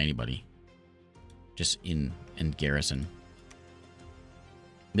 not led by anybody. Just in garrison.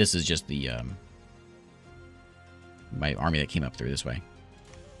 This is just the, my army that came up through this way.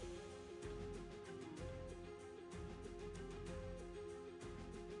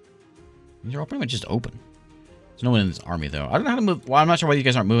 These are all pretty much just open. There's no one in this army, though. I don't know how to move. Well, I'm not sure why you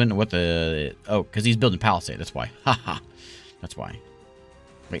guys aren't moving. What the... Oh, because he's building palisade. That's why. Haha. That's why.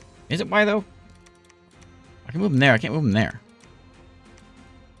 Wait. Is it why, though? I can move him there. I can't move him there.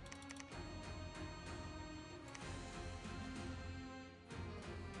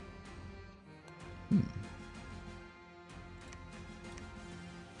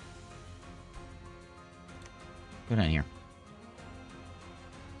 Go down here.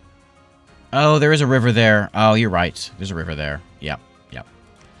 Oh, there is a river there. Oh, you're right. There's a river there. Yep, yep.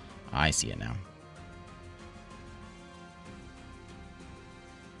 I see it now.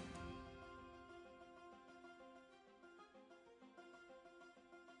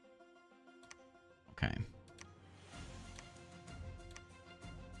 Okay.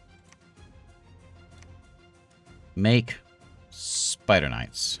 Make Spider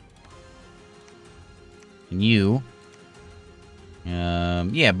Knights. And you...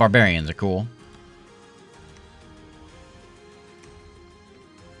 yeah, barbarians are cool.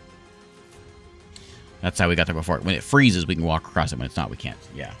 That's how we got there before. When it freezes, we can walk across it. When it's not, we can't.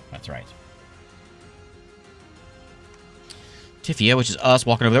 Yeah, that's right. Tifia, which is us,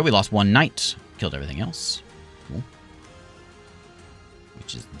 walking over there. We lost one knight. Killed everything else. Cool.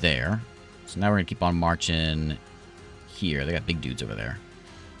 Which is there. So now we're going to keep on marching here. They got big dudes over there.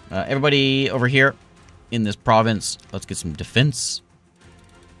 Everybody over here in this province, let's get some defense.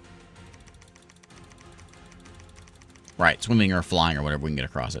 Right, swimming or flying or whatever, we can get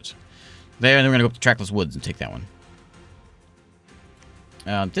across it. There, and then we're going to go up to Trackless Woods and take that one.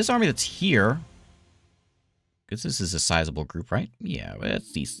 This army that's here, because this is a sizable group, right? Yeah,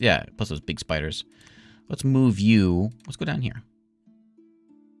 that's these. Yeah, plus those big spiders. Let's move you. Let's go down here.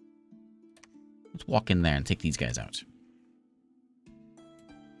 Let's walk in there and take these guys out.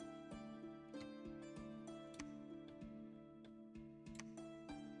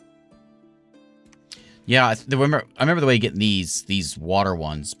 Yeah, I remember the way of getting these water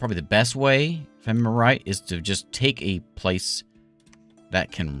ones. Probably the best way, if I remember right, is to just take a place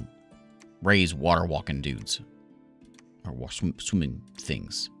that can raise water walking dudes. Or swimming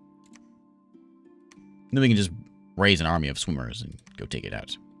things. And then we can just raise an army of swimmers and go take it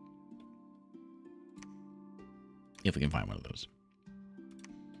out. If we can find one of those.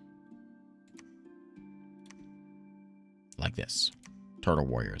 Like this. Turtle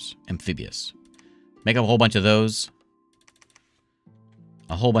warriors. Amphibious. Make up a whole bunch of those.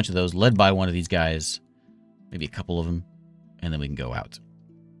 A whole bunch of those led by one of these guys. Maybe a couple of them. And then we can go out.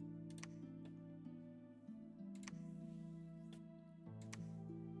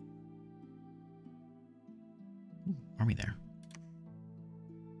 Ooh, army there.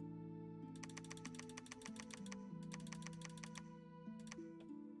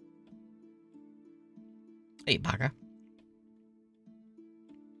 Hey, Baka.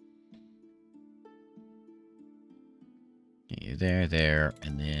 Okay, there,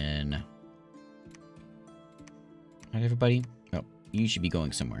 and then... Alright, everybody? Oh, you should be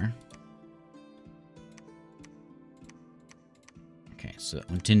going somewhere. Okay, so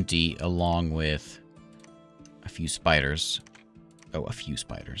Untinti, along with a few spiders. Oh, a few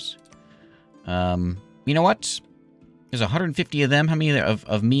spiders. You know what? There's 150 of them. How many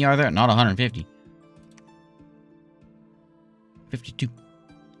of me are there? Not 150. 52.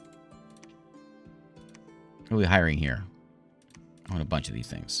 What are we hiring here? I want a bunch of these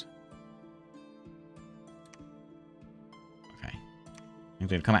things. Okay. Think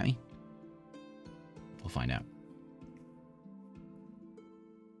they're gonna come at me? We'll find out.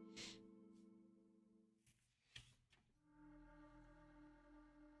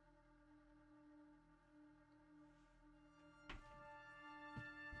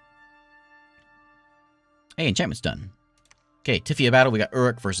 Hey, enchantment's done. Okay, Tifia battle. We got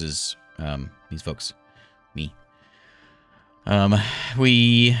Uruk versus these folks. Me.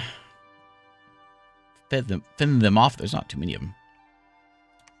 We fed them off. There's not too many of them.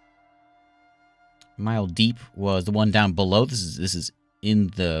 Mile Deep was the one down below. This is in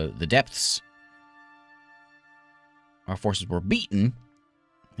the depths. Our forces were beaten.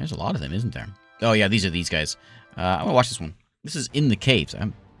 There's a lot of them, isn't there? Oh yeah, these are these guys. I'm gonna watch this one. This is in the caves.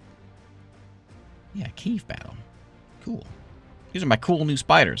 Yeah, cave battle. Cool. These are my cool new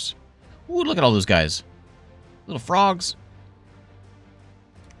spiders. Ooh, look at all those guys. Little frogs.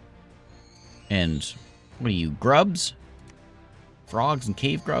 And what are you, grubs? Frogs and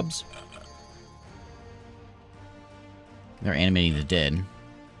cave grubs? They're animating the dead.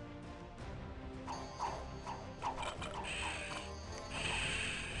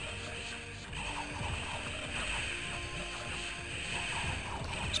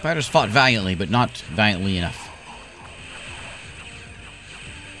 Spiders fought valiantly, but not valiantly enough.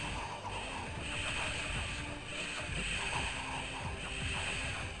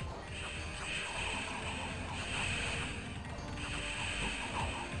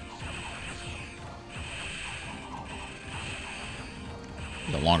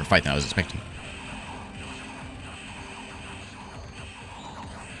 A longer fight than I was expecting.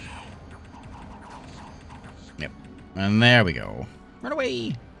 Yep. And there we go. Run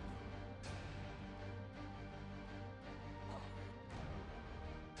away!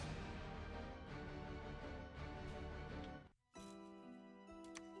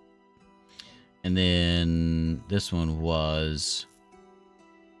 And then this one was...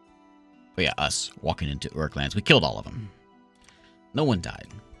 Oh yeah, us walking into Urklands. We killed all of them. No one died.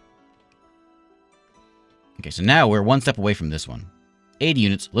 Okay, so now we're one step away from this one. 80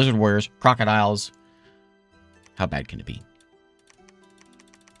 units, lizard warriors, crocodiles. How bad can it be?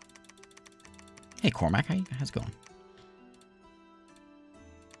 Hey, Cormac, how's it going?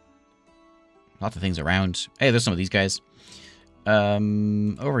 Lots of things around. Hey, there's some of these guys.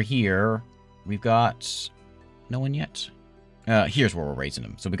 Over here, we've got no one yet. Here's where we're raising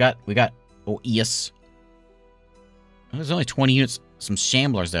them. So we got oh yes. There's only 20 units. Some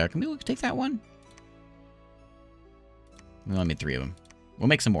shamblers there. Can we take that one? We only made 3 of them. We'll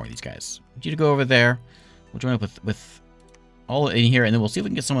make some more of these guys. I want you to go over there. We'll join up with all in here, and then we'll see if we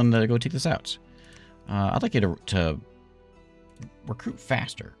can get someone to go take this out. I'd like you to recruit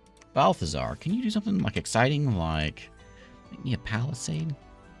faster. Balthazar, can you do something like exciting, like make me a palisade?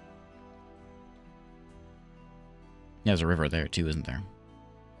 Yeah, there's a river there too, isn't there?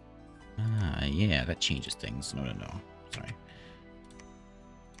 Ah, yeah, that changes things. No. Sorry.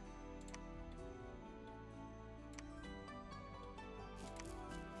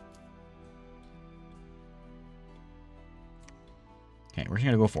 Okay, we're just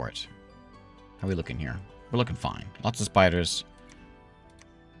gonna go for it. How are we looking here? We're looking fine. Lots of spiders.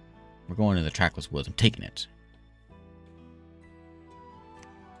 We're going to the trackless woods. I'm taking it.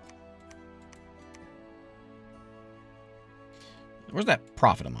 Where's that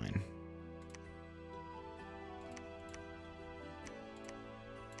prophet of mine?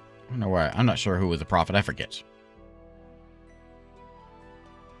 I don't know where. I'm not sure who was the prophet. I forget.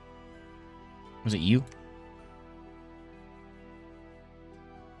 Was it you?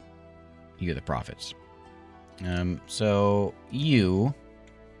 You're the prophets. So you,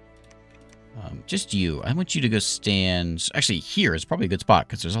 just you. I want you to go stand. Actually, here is probably a good spot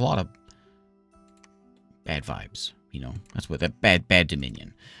because there's a lot of bad vibes. You know, that's what that bad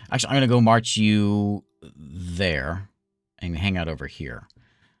dominion. Actually, I'm gonna go march you there and hang out over here.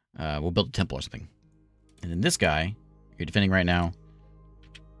 We'll build a temple or something. And then this guy you're defending right now.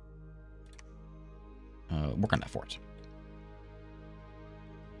 Work on that fort.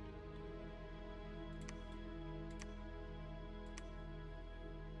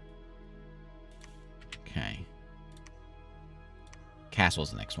 Okay.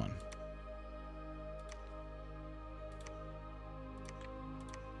 Castle's the next one.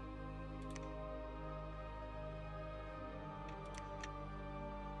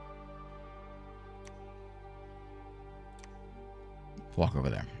 Walk over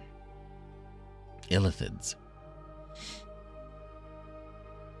there. Illithids.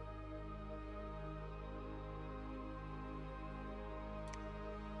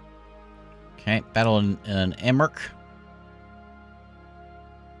 Okay, battle in Emmerk.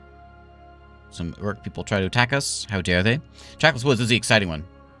 Some Urk people try to attack us. How dare they? Trackless Woods is the exciting one.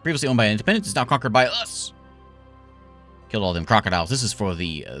 Previously owned by Independence, is now conquered by us. Killed all them crocodiles. This is for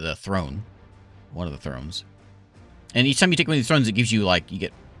the throne. One of the thrones. And each time you take one of these thrones, it gives you, like, you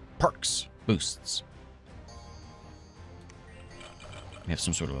get perks. Boosts. We have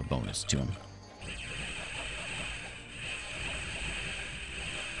some sort of a bonus to them.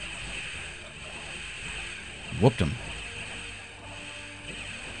 Whooped him.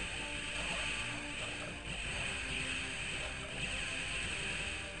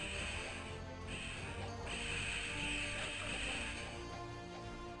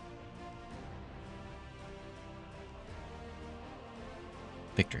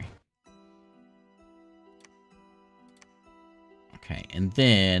 Victory. Okay, and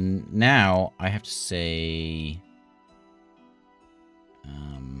then now I have to say,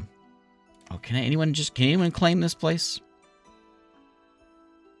 oh, can anyone claim this place?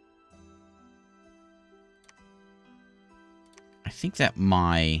 I think that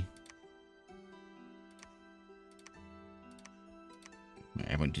I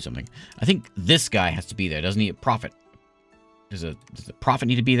want to do something. I think this guy has to be there, doesn't he? A prophet. Does the prophet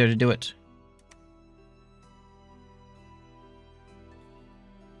need to be there to do it?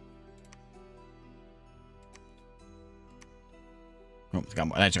 Oh, that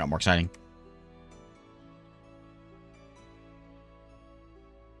got more exciting.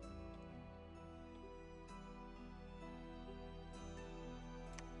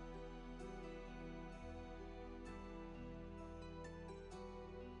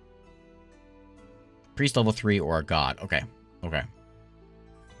 Priest level 3 or a god. Okay. Okay.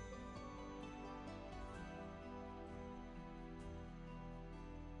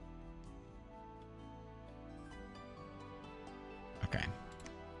 Okay.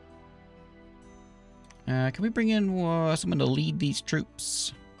 Can we bring in someone to lead these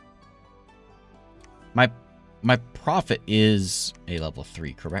troops? My prophet is a level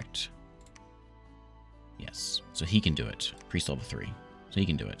 3, correct? Yes. So he can do it. Priest level 3. So he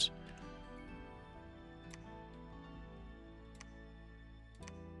can do it.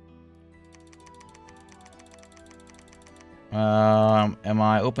 Am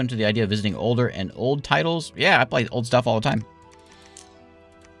I open to the idea of visiting older and old titles? Yeah, I play old stuff all the time.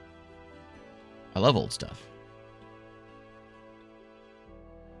 I love old stuff.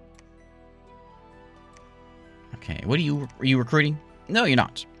 Okay, what are you recruiting? No, you're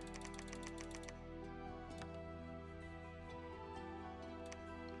not.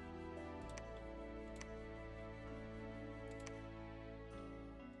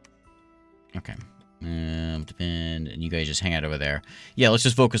 Okay. Depend, and you guys just hang out over there. Yeah, let's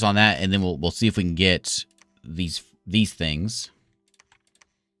just focus on that, and then we'll see if we can get these things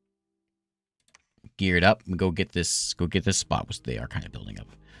geared up and go get this spot, which they are kind of building up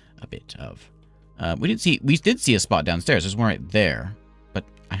a bit of. We did see a spot downstairs. There's one right there, but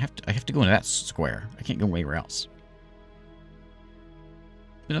I have to go into that square. I can't go anywhere else.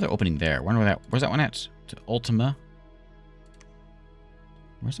 Another opening there. Where's that one at? To Ultima.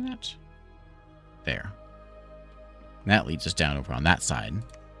 Where's it at? There. And that leads us down over on that side.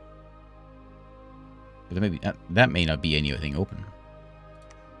 But that may not be anything open.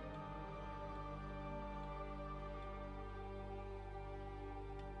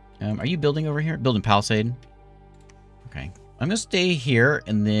 Are you building over here? Building Palisade? Okay. I'm gonna stay here,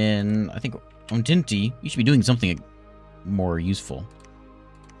 and then I think on Tinty, you should be doing something more useful.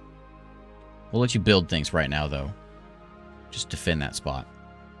 We'll let you build things right now, though. Just defend that spot.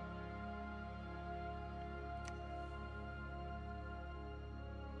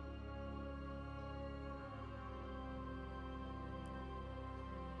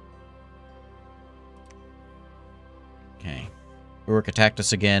 Okay. Uruk attacked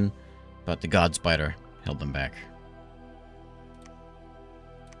us again, but the God Spider held them back.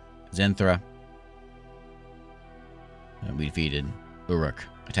 Zenthra. We defeated Uruk,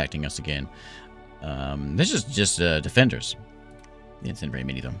 attacking us again. This is just defenders. They didn't send very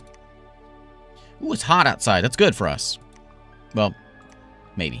many of them. Ooh, it's hot outside. That's good for us. Well,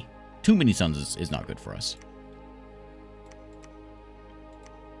 maybe. Too many suns is not good for us.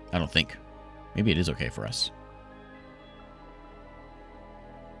 I don't think. Maybe it is okay for us.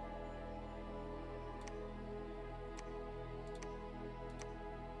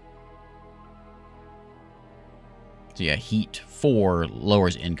 So yeah, heat 4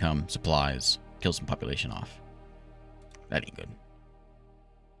 lowers income, supplies, kills some population off. That ain't good.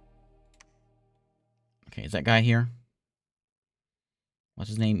 Okay, is that guy here? What's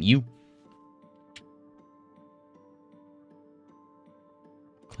his name? You.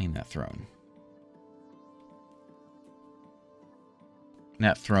 Claim that throne. And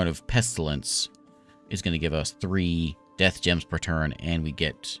that throne of pestilence is going to give us 3 death gems per turn, and we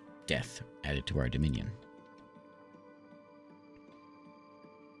get death added to our dominion.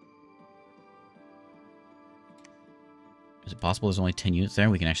 Is it possible there's only 10 units there?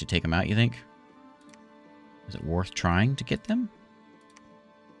 We can actually take them out, you think? Is it worth trying to get them?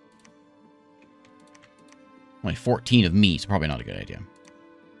 Only 14 of me, so probably not a good idea.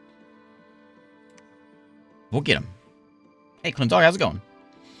 We'll get them. Hey, Clint, how's it going?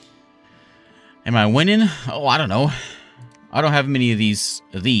 Am I winning? Oh, I don't know. I don't have many of these.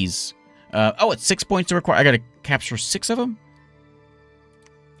 Oh, it's 6 points to require. I gotta capture 6 of them?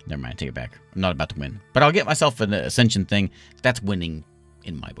 Never mind, take it back. I'm not about to win. But I'll get myself an ascension thing. That's winning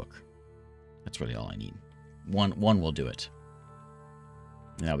in my book. That's really all I need. One will do it.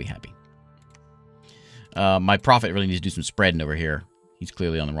 And I'll be happy. My prophet really needs to do some spreading over here. He's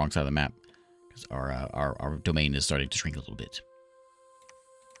clearly on the wrong side of the map. Because our domain is starting to shrink a little bit.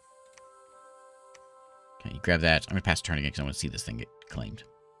 Okay, you grab that. I'm going to pass a turn again because I want to see this thing get claimed.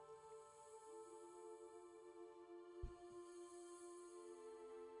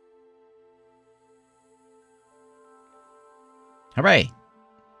 Hooray!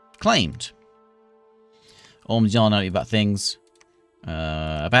 Claimed. Olm's yelling at me about things.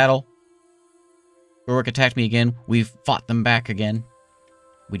 A battle. Uruk attacked me again. We've fought them back again.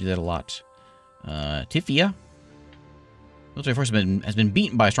 We do that a lot. Tifia. Military force has been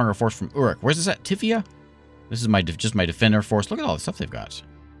beaten by a stronger force from Uruk. Where's this at? Tifia? This is just my defender force. Look at all the stuff they've got.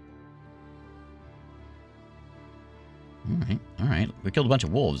 Alright. We killed a bunch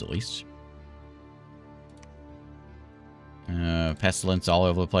of wolves, at least. Pestilence all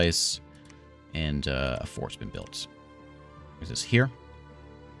over the place. And a fort's been built. Is this here?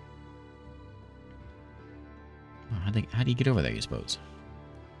 Oh, how do you get over there, you suppose?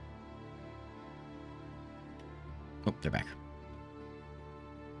 Oh, they're back.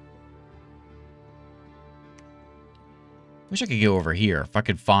 Wish I could go over here. If I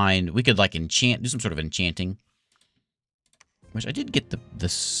could find... We could, like, enchant... Do some sort of enchanting. Wish I did get the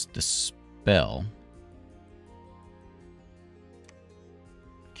spell.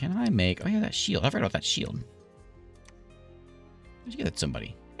 Can I make... Oh, yeah, that shield. I forgot about that shield. Where'd you get that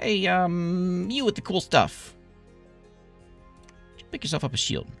somebody? Hey, you with the cool stuff. Pick yourself up a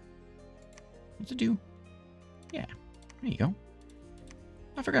shield. What's it do? Yeah, there you go.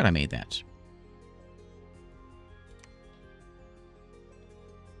 I forgot I made that.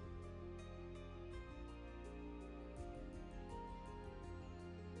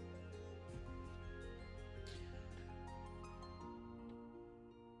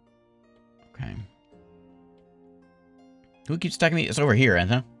 Okay. Who keeps attacking me? It's over here,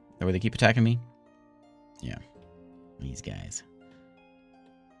 isn't it? Is that where they keep attacking me? Yeah. These guys.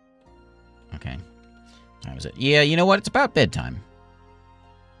 Okay. Time is it? Yeah, you know what? It's about bedtime.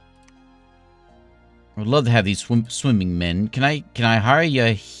 I would love to have these swimming men. Can I hire you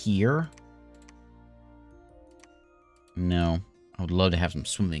here? No. I would love to have some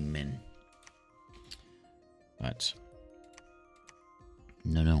swimming men. But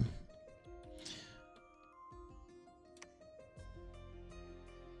no.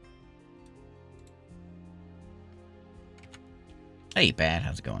 Hey, Bad,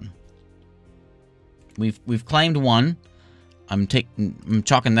 how's it going? We've claimed one. I'm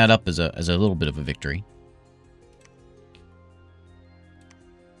chalking that up as a little bit of a victory.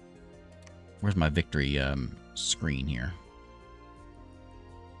 Where's my victory screen here?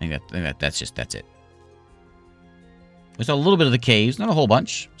 I think that's it. There's a little bit of the caves, not a whole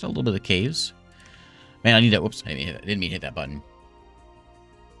bunch. There's a little bit of the caves. Man, I need that. Whoops, I didn't mean to hit that button.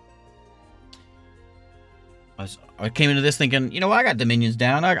 I came into this thinking, you know, I got dominions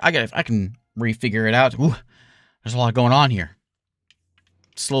down. I can refigure it out. Ooh, there's a lot going on here.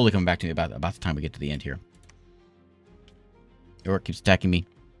 Slowly coming back to me about the time we get to the end here. York keeps attacking me.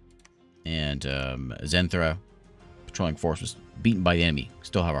 And Zenthra, patrolling force, was beaten by the enemy.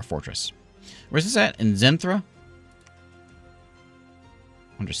 Still have our fortress. Where's this at? In Zenthra?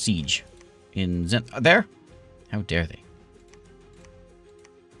 Under siege. In there? How dare they?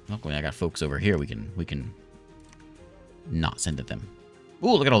 Luckily, I got folks over here we can not send at them.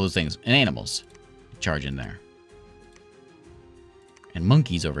 Ooh, look at all those things. And animals. Charge in there. And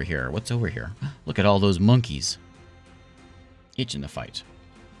monkeys over here. What's over here? Look at all those monkeys. Itching to fight.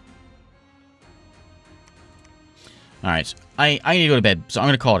 Alright. I need to go to bed, so I'm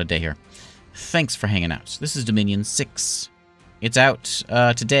going to call it a day here. Thanks for hanging out. This is Dominion 6. It's out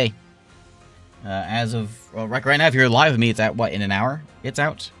today. As of... Well, right now, if you're live with me, it's at, what, in an hour? It's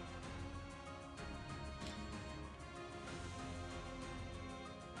out.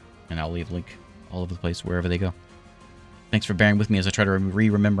 And I'll leave a link all over the place, wherever they go. Thanks for bearing with me as I try to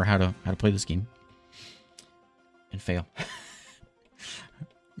remember how to play this game. And fail.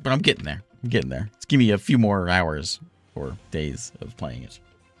 But I'm getting there. Just give me a few more hours or days of playing it.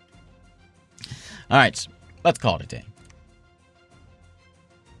 Alright, let's call it a day.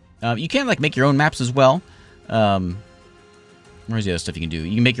 You can, like, make your own maps as well. Where's the other stuff you can do?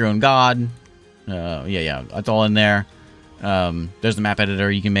 You can make your own god. Yeah, that's all in there. There's the map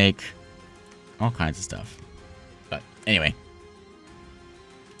editor you can make. All kinds of stuff. But anyway.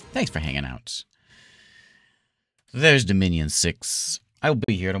 Thanks for hanging out. There's Dominion 6. I will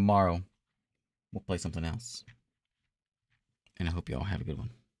be here tomorrow. We'll play something else. And I hope you all have a good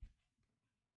one.